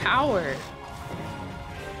much power.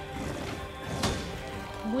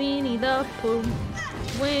 Winnie the Pooh.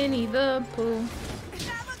 Winnie the Pooh.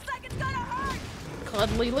 That looks like it's gonna hurt.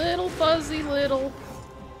 Cuddly little fuzzy little.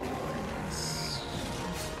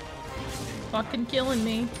 Fucking killing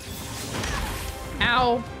me.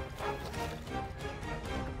 Ow.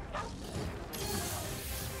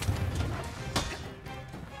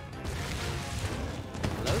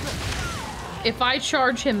 If I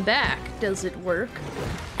charge him back, does it work?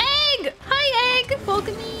 Egg! Hi, Egg!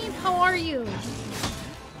 Welcome in. How are you?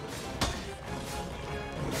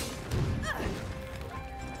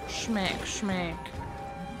 Schmack, schmack.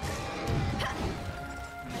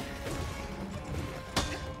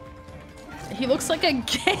 He looks like a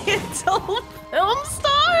gay adult film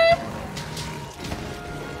star?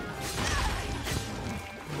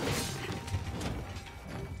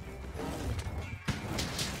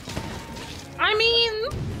 I mean...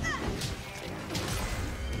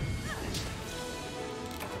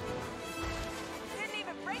 Didn't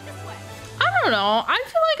even break a sweat. I don't know.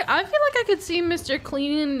 I feel like I could see Mr.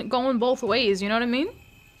 Clean going both ways, you know what I mean?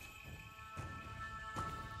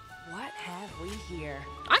 What have we here?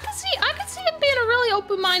 I could see him being a really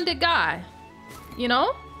open-minded guy. You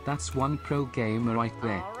know? That's one pro gamer right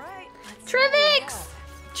there. All right. let's Trivix!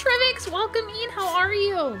 Trivix, welcome in. How are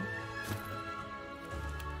you?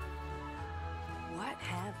 What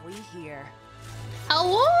have we here?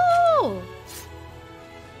 Hello!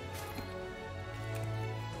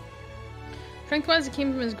 Strength-wise, it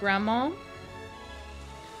came from his grandma.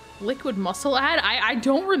 Liquid muscle ad? I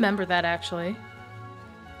don't remember that, actually.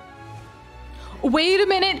 Wait a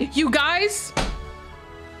minute, you guys!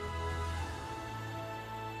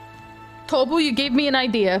 Tobu, you gave me an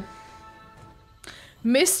idea.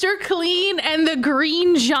 Mr. Clean and the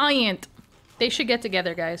Green Giant. They should get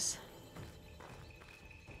together, guys.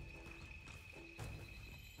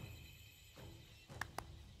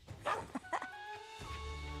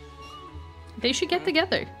 They should get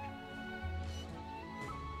together.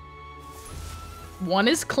 One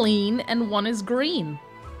is clean and one is green.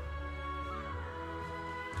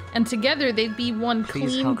 And together they'd be one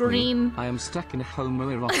Please clean help green. me. I am stuck in a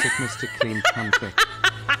homoerotic Mr. Clean conflict.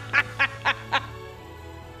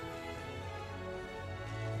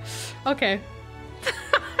 Okay.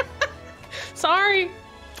 Sorry.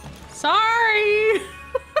 Sorry.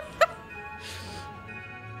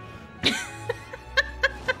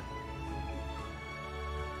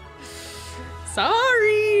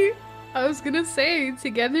 Sorry. I was gonna say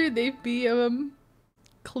together they'd be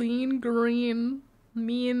clean green,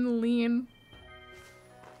 mean lean.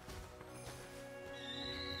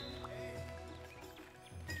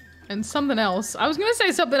 And something else. I was gonna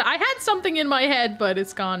say something. I had something in my head, but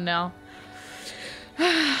it's gone now.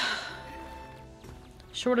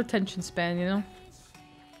 Short attention span, you know?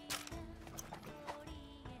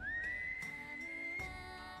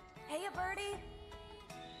 Hey, a birdie.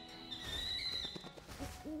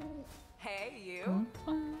 Hey, you.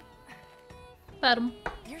 Let him.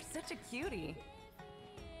 You're such a cutie.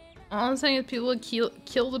 All I'm saying is people would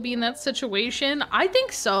kill to be in that situation. I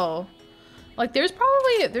think so. Like there's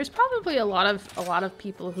probably a lot of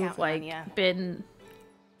people who've like been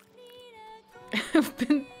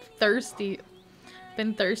been thirsty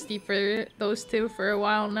for those two for a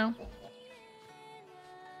while now.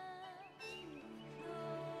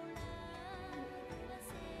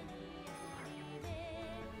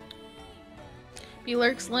 He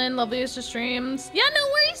lurks, Lynn. Loveliest of streams. Yeah, no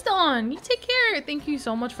worries, Dawn. You take care. Thank you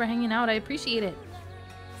so much for hanging out. I appreciate it.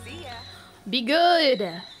 See ya. Be good.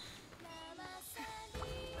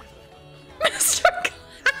 Mr.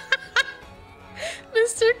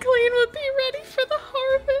 Mr. Clean would be ready for the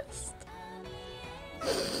harvest.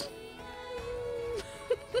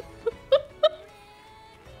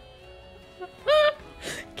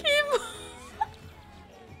 Keep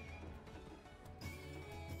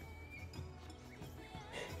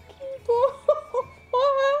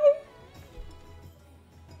why?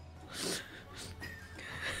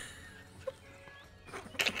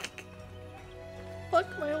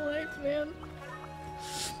 Fuck my life, man.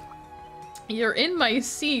 You're in my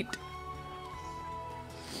seat.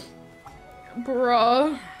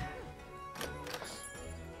 Bruh.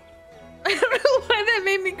 I don't know why that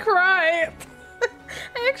made me cry.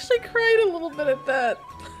 I I actually cried a little bit at that.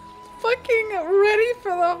 Fucking ready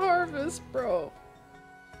for the harvest, bro.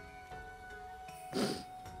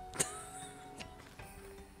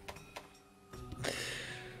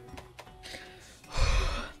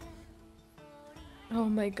 Oh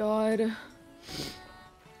my god.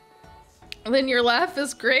 And then your laugh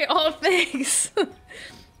is great. Oh, thanks.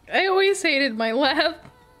 I always hated my laugh.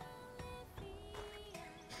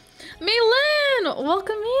 Maylin!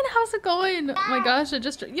 Welcome in. How's it going? Oh my gosh, I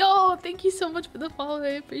just... Yo, thank you so much for the follow.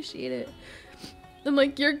 I appreciate it. And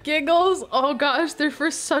like your giggles, oh gosh, they're for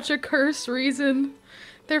such a cursed reason.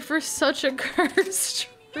 They're for such a cursed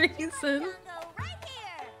reason.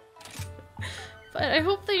 But I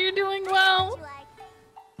hope that you're doing well.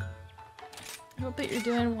 I hope that you're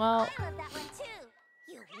doing well.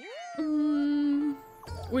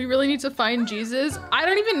 We really need to find Jesus. I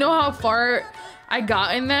don't even know how far I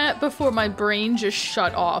got in that before my brain just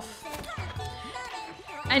shut off.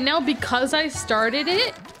 And now because I started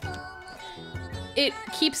it, it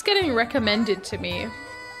keeps getting recommended to me.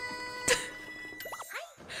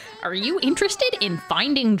 Are you interested in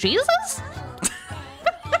finding Jesus?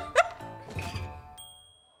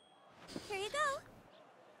 Here you go.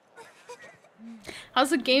 How's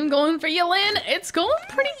the game going for you, Lynn? It's going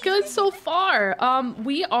pretty good so far.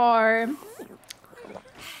 We are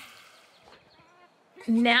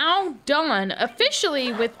now done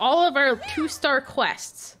officially with all of our 2-star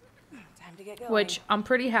quests, Time to get going. which I'm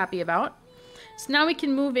pretty happy about. So now we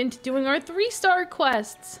can move into doing our 3-star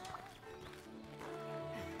quests,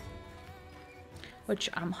 which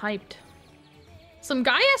I'm hyped. Some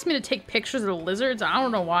guy asked me to take pictures of the lizards. I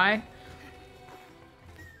don't know why.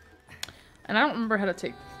 And I don't remember how to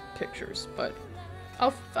take pictures, but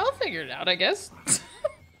I'll figure it out, I guess.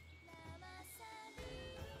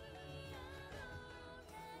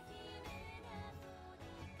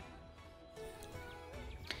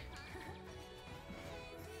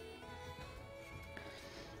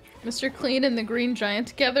 Mr. Clean and the Green Giant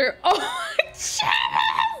together. Oh, Sharon!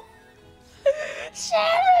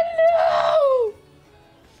 Sharon,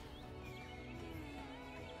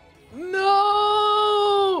 no!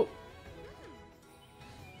 No!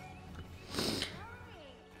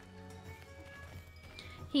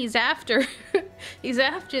 He's after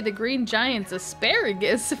the Green Giant's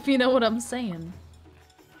asparagus, if you know what I'm saying.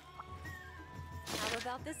 How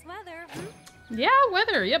about this weather? Yeah,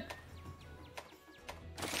 weather, yep.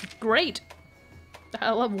 Great.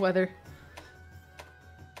 I love weather.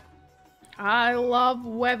 I love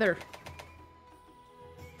weather.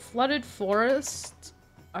 Flooded forest.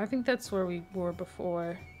 I think that's where we were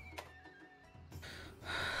before.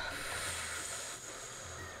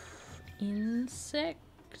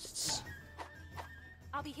 Insects.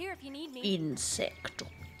 I'll be here if you need me. Insect.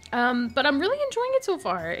 But I'm really enjoying it so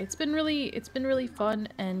far. It's been really fun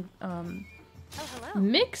and Oh, hello. a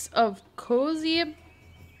mix of cozy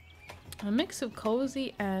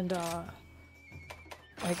and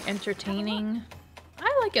like entertaining.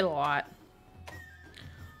 I like it a lot.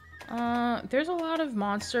 There's a lot of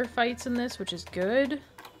monster fights in this, which is good,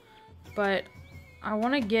 but I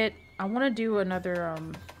want to do another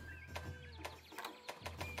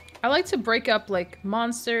I like to break up like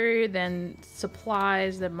monster, then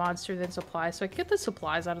supplies, then monster, then supplies, so I can get the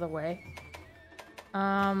supplies out of the way.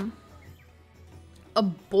 A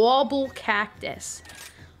bauble cactus.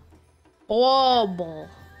 Bauble.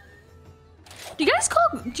 Do you guys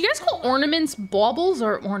call ornaments baubles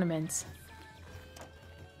or ornaments?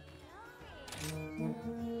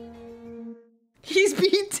 He's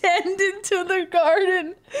being tended to the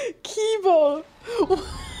garden. Kibo.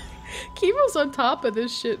 Kibo's on top of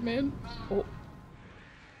this shit, man. Oh.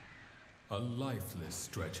 A lifeless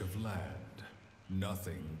stretch of land,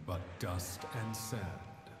 nothing but dust and sand.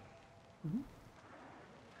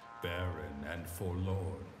 Barren and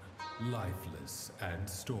forlorn, lifeless and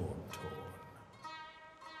storm-torn.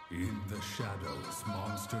 In the shadows,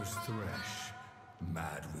 monsters thresh,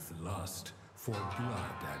 mad with lust for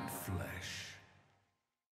blood and flesh.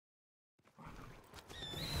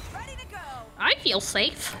 Ready to go. I feel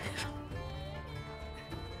safe.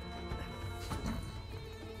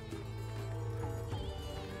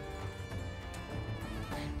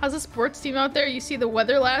 How's the sports team out there? You see the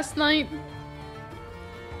weather last night?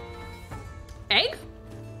 Egg?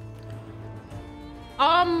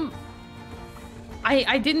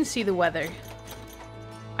 I didn't see the weather.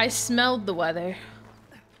 I smelled the weather.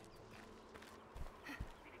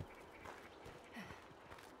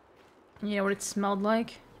 You know what it smelled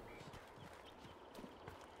like?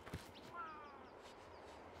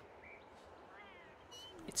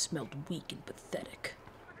 It smelled weak and pathetic.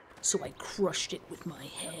 So I crushed it with my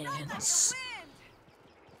hands.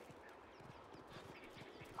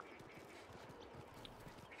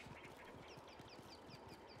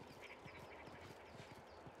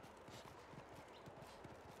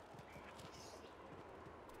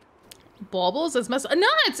 baubles? That's mess. No,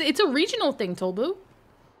 it's a regional thing, Tolbu.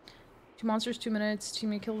 2 monsters, 2 minutes.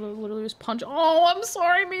 Teammate killed literally just punch. Oh, I'm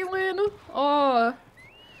sorry, Maylin. Oh,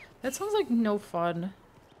 that sounds like no fun.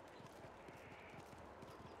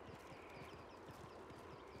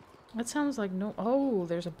 That sounds like no. Oh,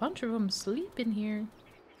 there's a bunch of them sleeping here.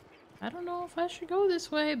 I don't know if I should go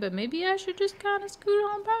this way, but maybe I should just kind of scoot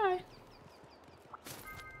on by.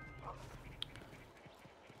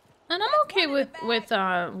 And I'm okay with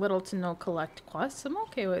little to no collect quests. I'm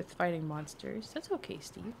okay with fighting monsters. That's okay,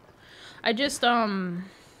 Steve. I just while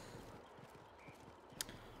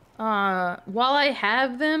I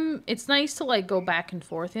have them, it's nice to like go back and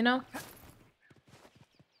forth, you know?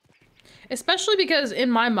 Especially because in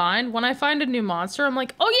my mind, when I find a new monster, I'm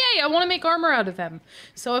like, oh yay, I want to make armor out of them.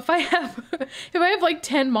 So if I have like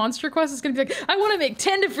 10 monster quests, it's gonna be like, I want to make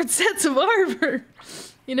 10 different sets of armor.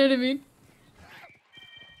 You know what I mean?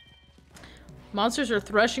 Monsters are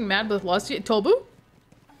threshing mad with lusty. Tolbu?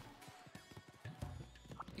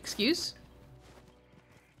 Excuse?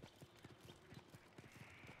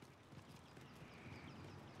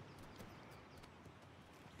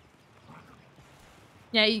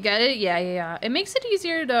 Yeah, you get it? Yeah. It makes it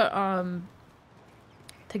easier to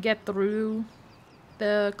get through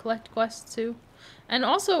the collect quests too. And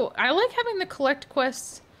also, I like having the collect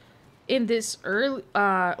quests in this early,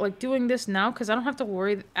 like doing this now, because I don't have to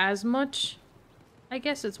worry as much. I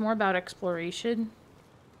guess it's more about exploration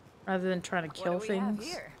rather than trying to kill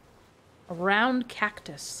things. A round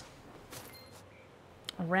cactus.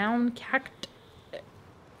 A round cactus.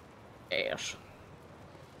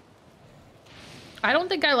 I don't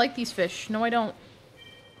think I like these fish. No, I don't.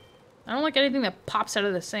 I don't like anything that pops out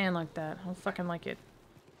of the sand like that. I don't fucking like it.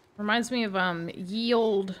 Reminds me of,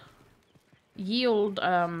 yield,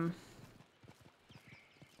 the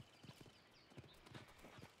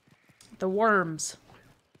worms.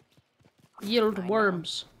 Yield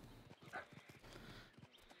worms.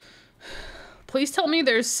 Please tell me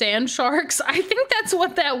there's sand sharks. I think that's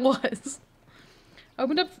what that was. I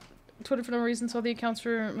opened up Twitter for no reason, saw the accounts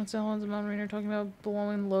for Marcelo and Mount Rainer talking about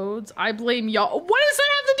blowing loads. I blame y'all. What does that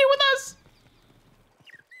have to do with us?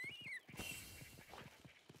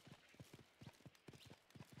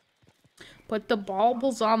 Put the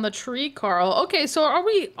baubles on the tree, Carl. Okay, so are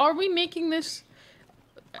we making this?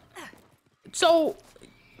 So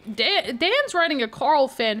Dan's writing a Carl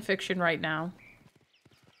fan fiction right now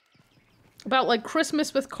about like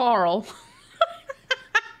Christmas with Carl.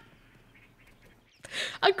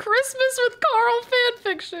 A Christmas with Carl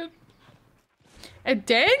fanfiction. And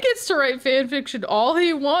Dan gets to write fanfiction all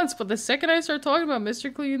he wants, but the second I start talking about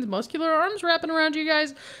Mr. Clean's muscular arms wrapping around you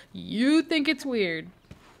guys, you think it's weird.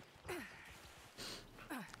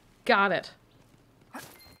 Got it.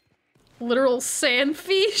 Literal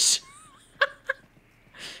sandfish.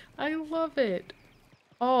 I love it.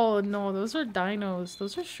 Oh no, those are dinos.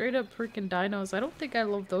 Those are straight up freaking dinos. I don't think I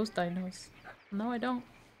love those dinos. No, I don't.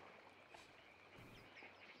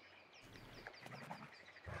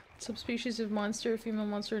 Subspecies of monster, female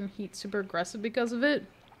monster in heat, super aggressive because of it.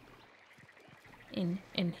 In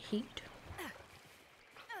heat.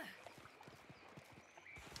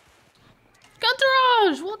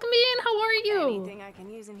 Gunterage, welcome in. How are you? Anything I can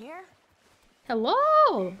use in here?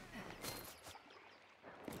 Hello.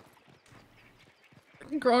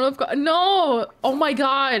 Grown up. No. Oh my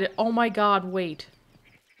god. Oh my god. Wait.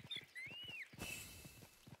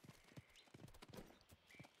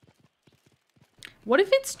 What if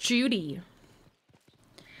it's Judy?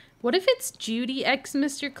 What if it's Judy x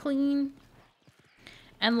Mr. Clean?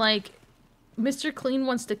 And like, Mr. Clean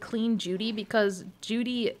wants to clean Judy because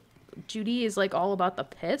Judy is like all about the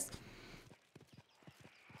piss.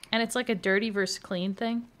 And it's like a dirty versus clean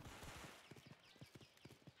thing.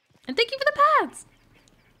 And thank you for the pads!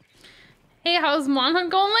 Hey, how's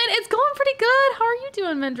Monhunt going? It's going pretty good! How are you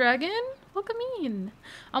doing, Mendragon? Welcome in.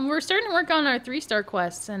 We're starting to work on our 3-star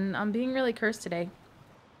quests, and I'm being really cursed today.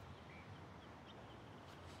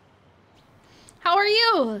 How are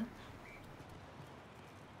you?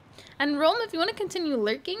 And Rome, if you want to continue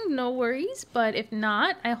lurking, no worries. But if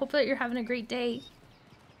not, I hope that you're having a great day.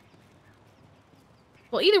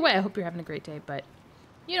 Well, either way, I hope you're having a great day, but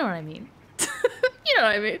you know what I mean. You know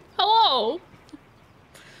what I mean. Hello!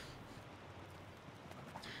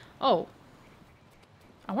 Oh.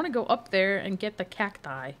 I want to go up there and get the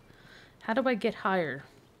cacti. How do I get higher?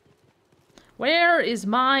 Where is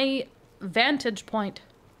my vantage point?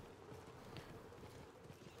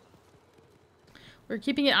 We're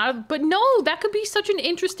keeping it out of... But no, that could be such an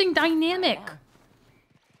interesting dynamic.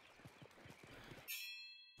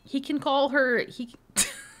 He can call her...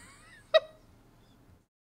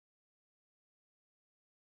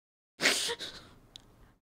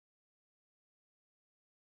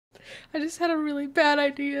 I just had a really bad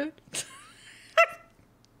idea.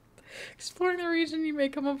 Exploring the region, you may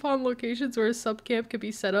come upon locations where a sub-camp can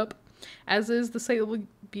be set up. As is, the site will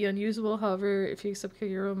be unusable. However, if you accept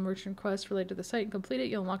your own merchant quest related to the site and complete it,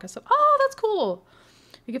 you'll unlock a sub. Oh, that's cool!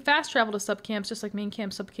 You can fast travel to sub-camps, just like main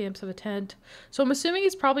camp. Sub-camps have a tent. So I'm assuming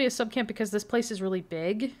it's probably a sub-camp because this place is really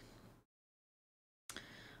big.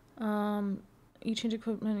 You change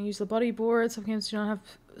equipment and use the buddy board. Sub-camps do not have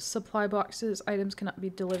supply boxes. Items cannot be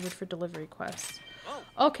delivered for delivery quests.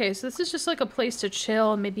 Okay, so this is just like a place to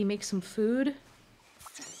chill and maybe make some food.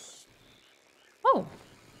 Oh.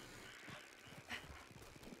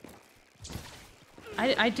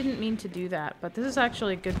 I didn't mean to do that, but this is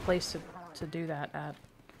actually a good place to do that at.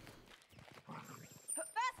 Faster,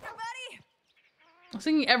 buddy! I'm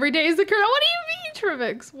thinking every day is the current. What do you mean,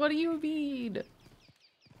 Trivix? What do you mean?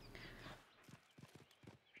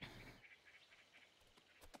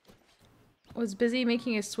 Was busy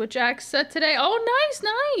making a switch axe set today. Oh, nice,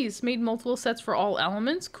 nice! Made multiple sets for all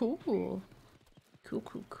elements. Cool.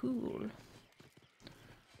 Cool.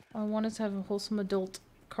 I wanted to have a wholesome adult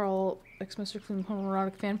Carl X Mr. Clean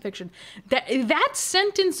homoerotic fanfiction. That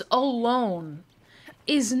sentence alone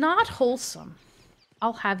is not wholesome.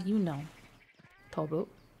 I'll have you know. Tobo.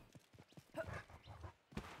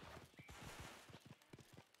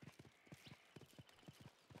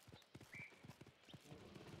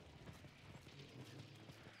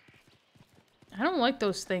 I don't like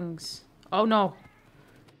those things. Oh no.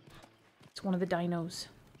 It's one of the dinos.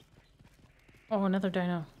 Oh, another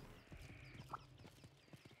dino.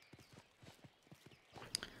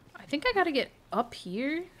 I think I gotta get up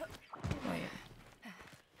here. Wait.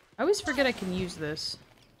 I always forget I can use this.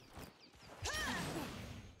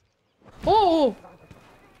 Oh!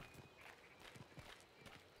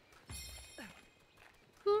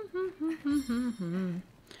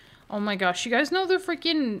 Oh my gosh, you guys know the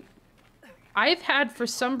freaking... I've had, for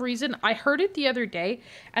some reason, I heard it the other day,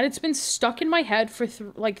 and it's been stuck in my head for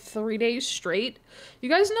like 3 days straight. You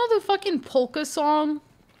guys know the fucking polka song?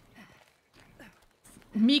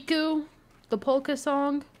 Miku, the polka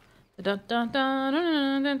song? That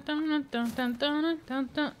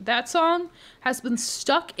song has been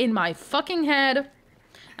stuck in my fucking head,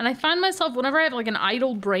 and I find myself, whenever I have like an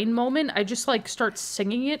idle brain moment, I just like start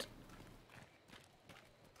singing it.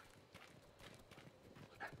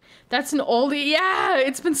 That's an oldie. Yeah,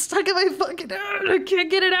 it's been stuck in my fucking head. I can't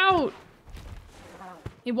get it out.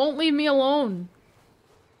 It won't leave me alone.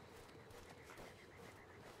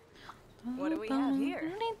 What do we have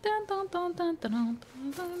here?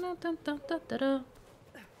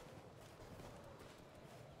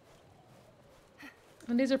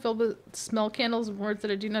 And these are filled with smell candles and words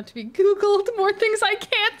that are due not to be Googled. More things I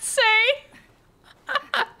can't say.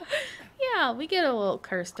 Yeah, we get a little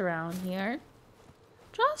cursed around here.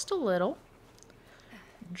 Just a little.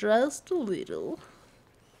 Just a little.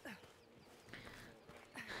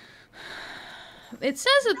 It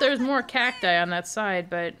says that there's more cacti on that side,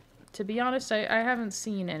 but to be honest, I haven't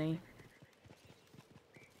seen any.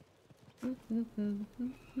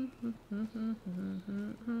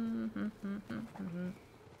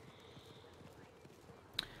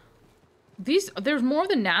 There's more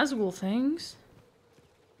than Nazgul things.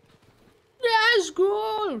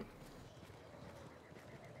 Nazgul!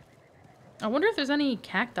 I wonder if there's any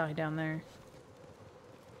cacti down there.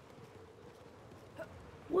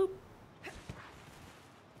 Whoop.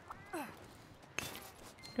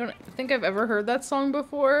 Don't think I've ever heard that song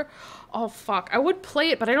before. Oh fuck, I would play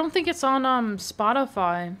it, but I don't think it's on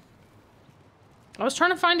Spotify. I was trying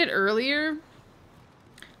to find it earlier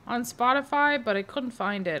on Spotify, but I couldn't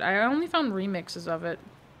find it. I only found remixes of it.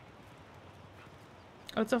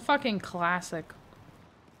 Oh, it's a fucking classic.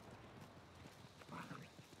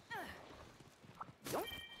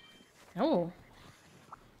 Oh.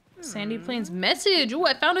 Sandy Plains message. Oh,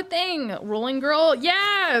 I found a thing. Rolling Girl.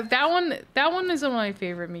 Yeah, that one is one of my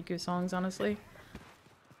favorite Miku songs, honestly.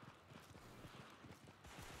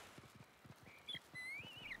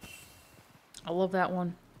 I love that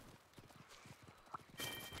one.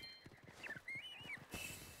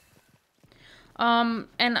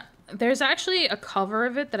 And there's actually a cover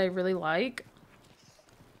of it that I really like.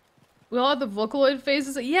 We all have the Vocaloid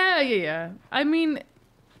phases. Yeah. I mean,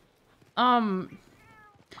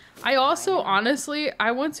 I also, honestly,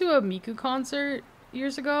 I went to a Miku concert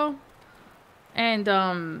years ago,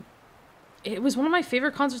 and, it was one of my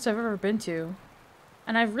favorite concerts I've ever been to.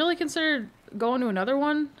 And I've really considered going to another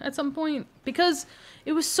one at some point, because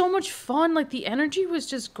it was so much fun. Like, the energy was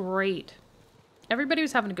just great. Everybody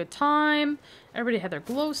was having a good time. Everybody had their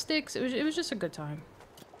glow sticks. It was just a good time.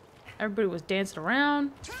 Everybody was dancing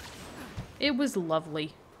around. It was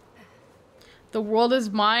lovely. The World Is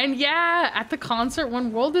Mine? Yeah, at the concert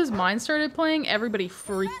when World Is Mine started playing, everybody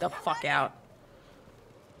freaked the fuck out.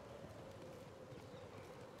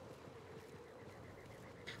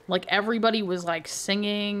 Like everybody was like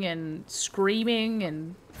singing and screaming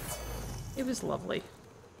and it was lovely.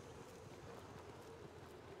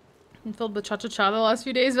 I'm filled with cha-cha-cha the last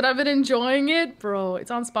few days, but I've been enjoying it. Bro, it's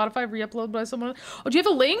on Spotify, re-upload by someone. Oh, do you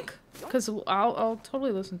have a link? Because I'll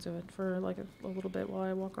totally listen to it for like a little bit while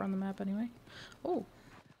I walk around the map anyway. Oh.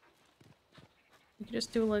 You can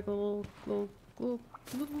just do like a little,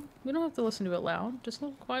 we don't have to listen to it loud. Just a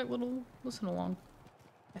little quiet little listen along.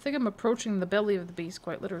 I think I'm approaching the belly of the beast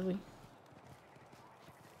quite literally.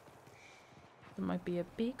 There might be a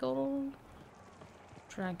big old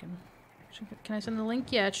dragon. Can I send the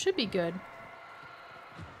link? Yeah, it should be good.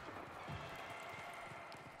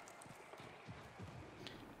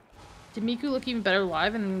 Did Miku look even better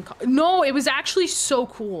live? And no, it was actually so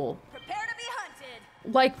cool. Prepare to be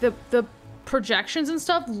hunted. Like the projections and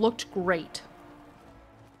stuff looked great.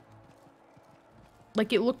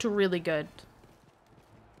 Like it looked really good.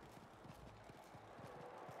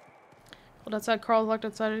 Well, outside, Carl locked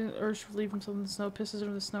outside, urged to leave himself in the snow, pisses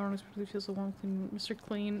into the snow, and unexpectedly feels so warm, clean, Mr.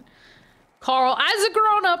 Clean. Carl, as a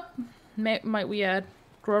grown-up, might we add,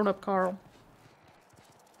 grown-up Carl.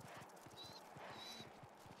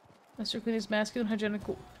 Mr. Clean is masculine, hygienic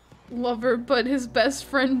lover, but his best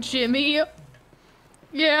friend Jimmy.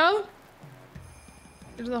 Yeah.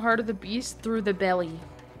 Into the heart of the beast through the belly.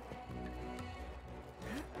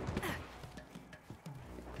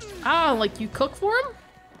 Ah, like you cook for him?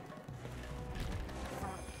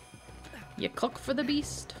 You cook for the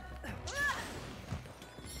beast?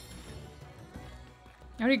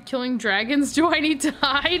 Are you killing dragons? Do I need to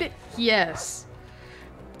hide? Yes.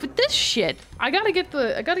 But this shit, I gotta get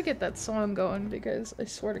that song going because I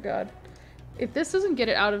swear to God, if this doesn't get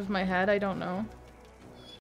it out of my head, I don't know.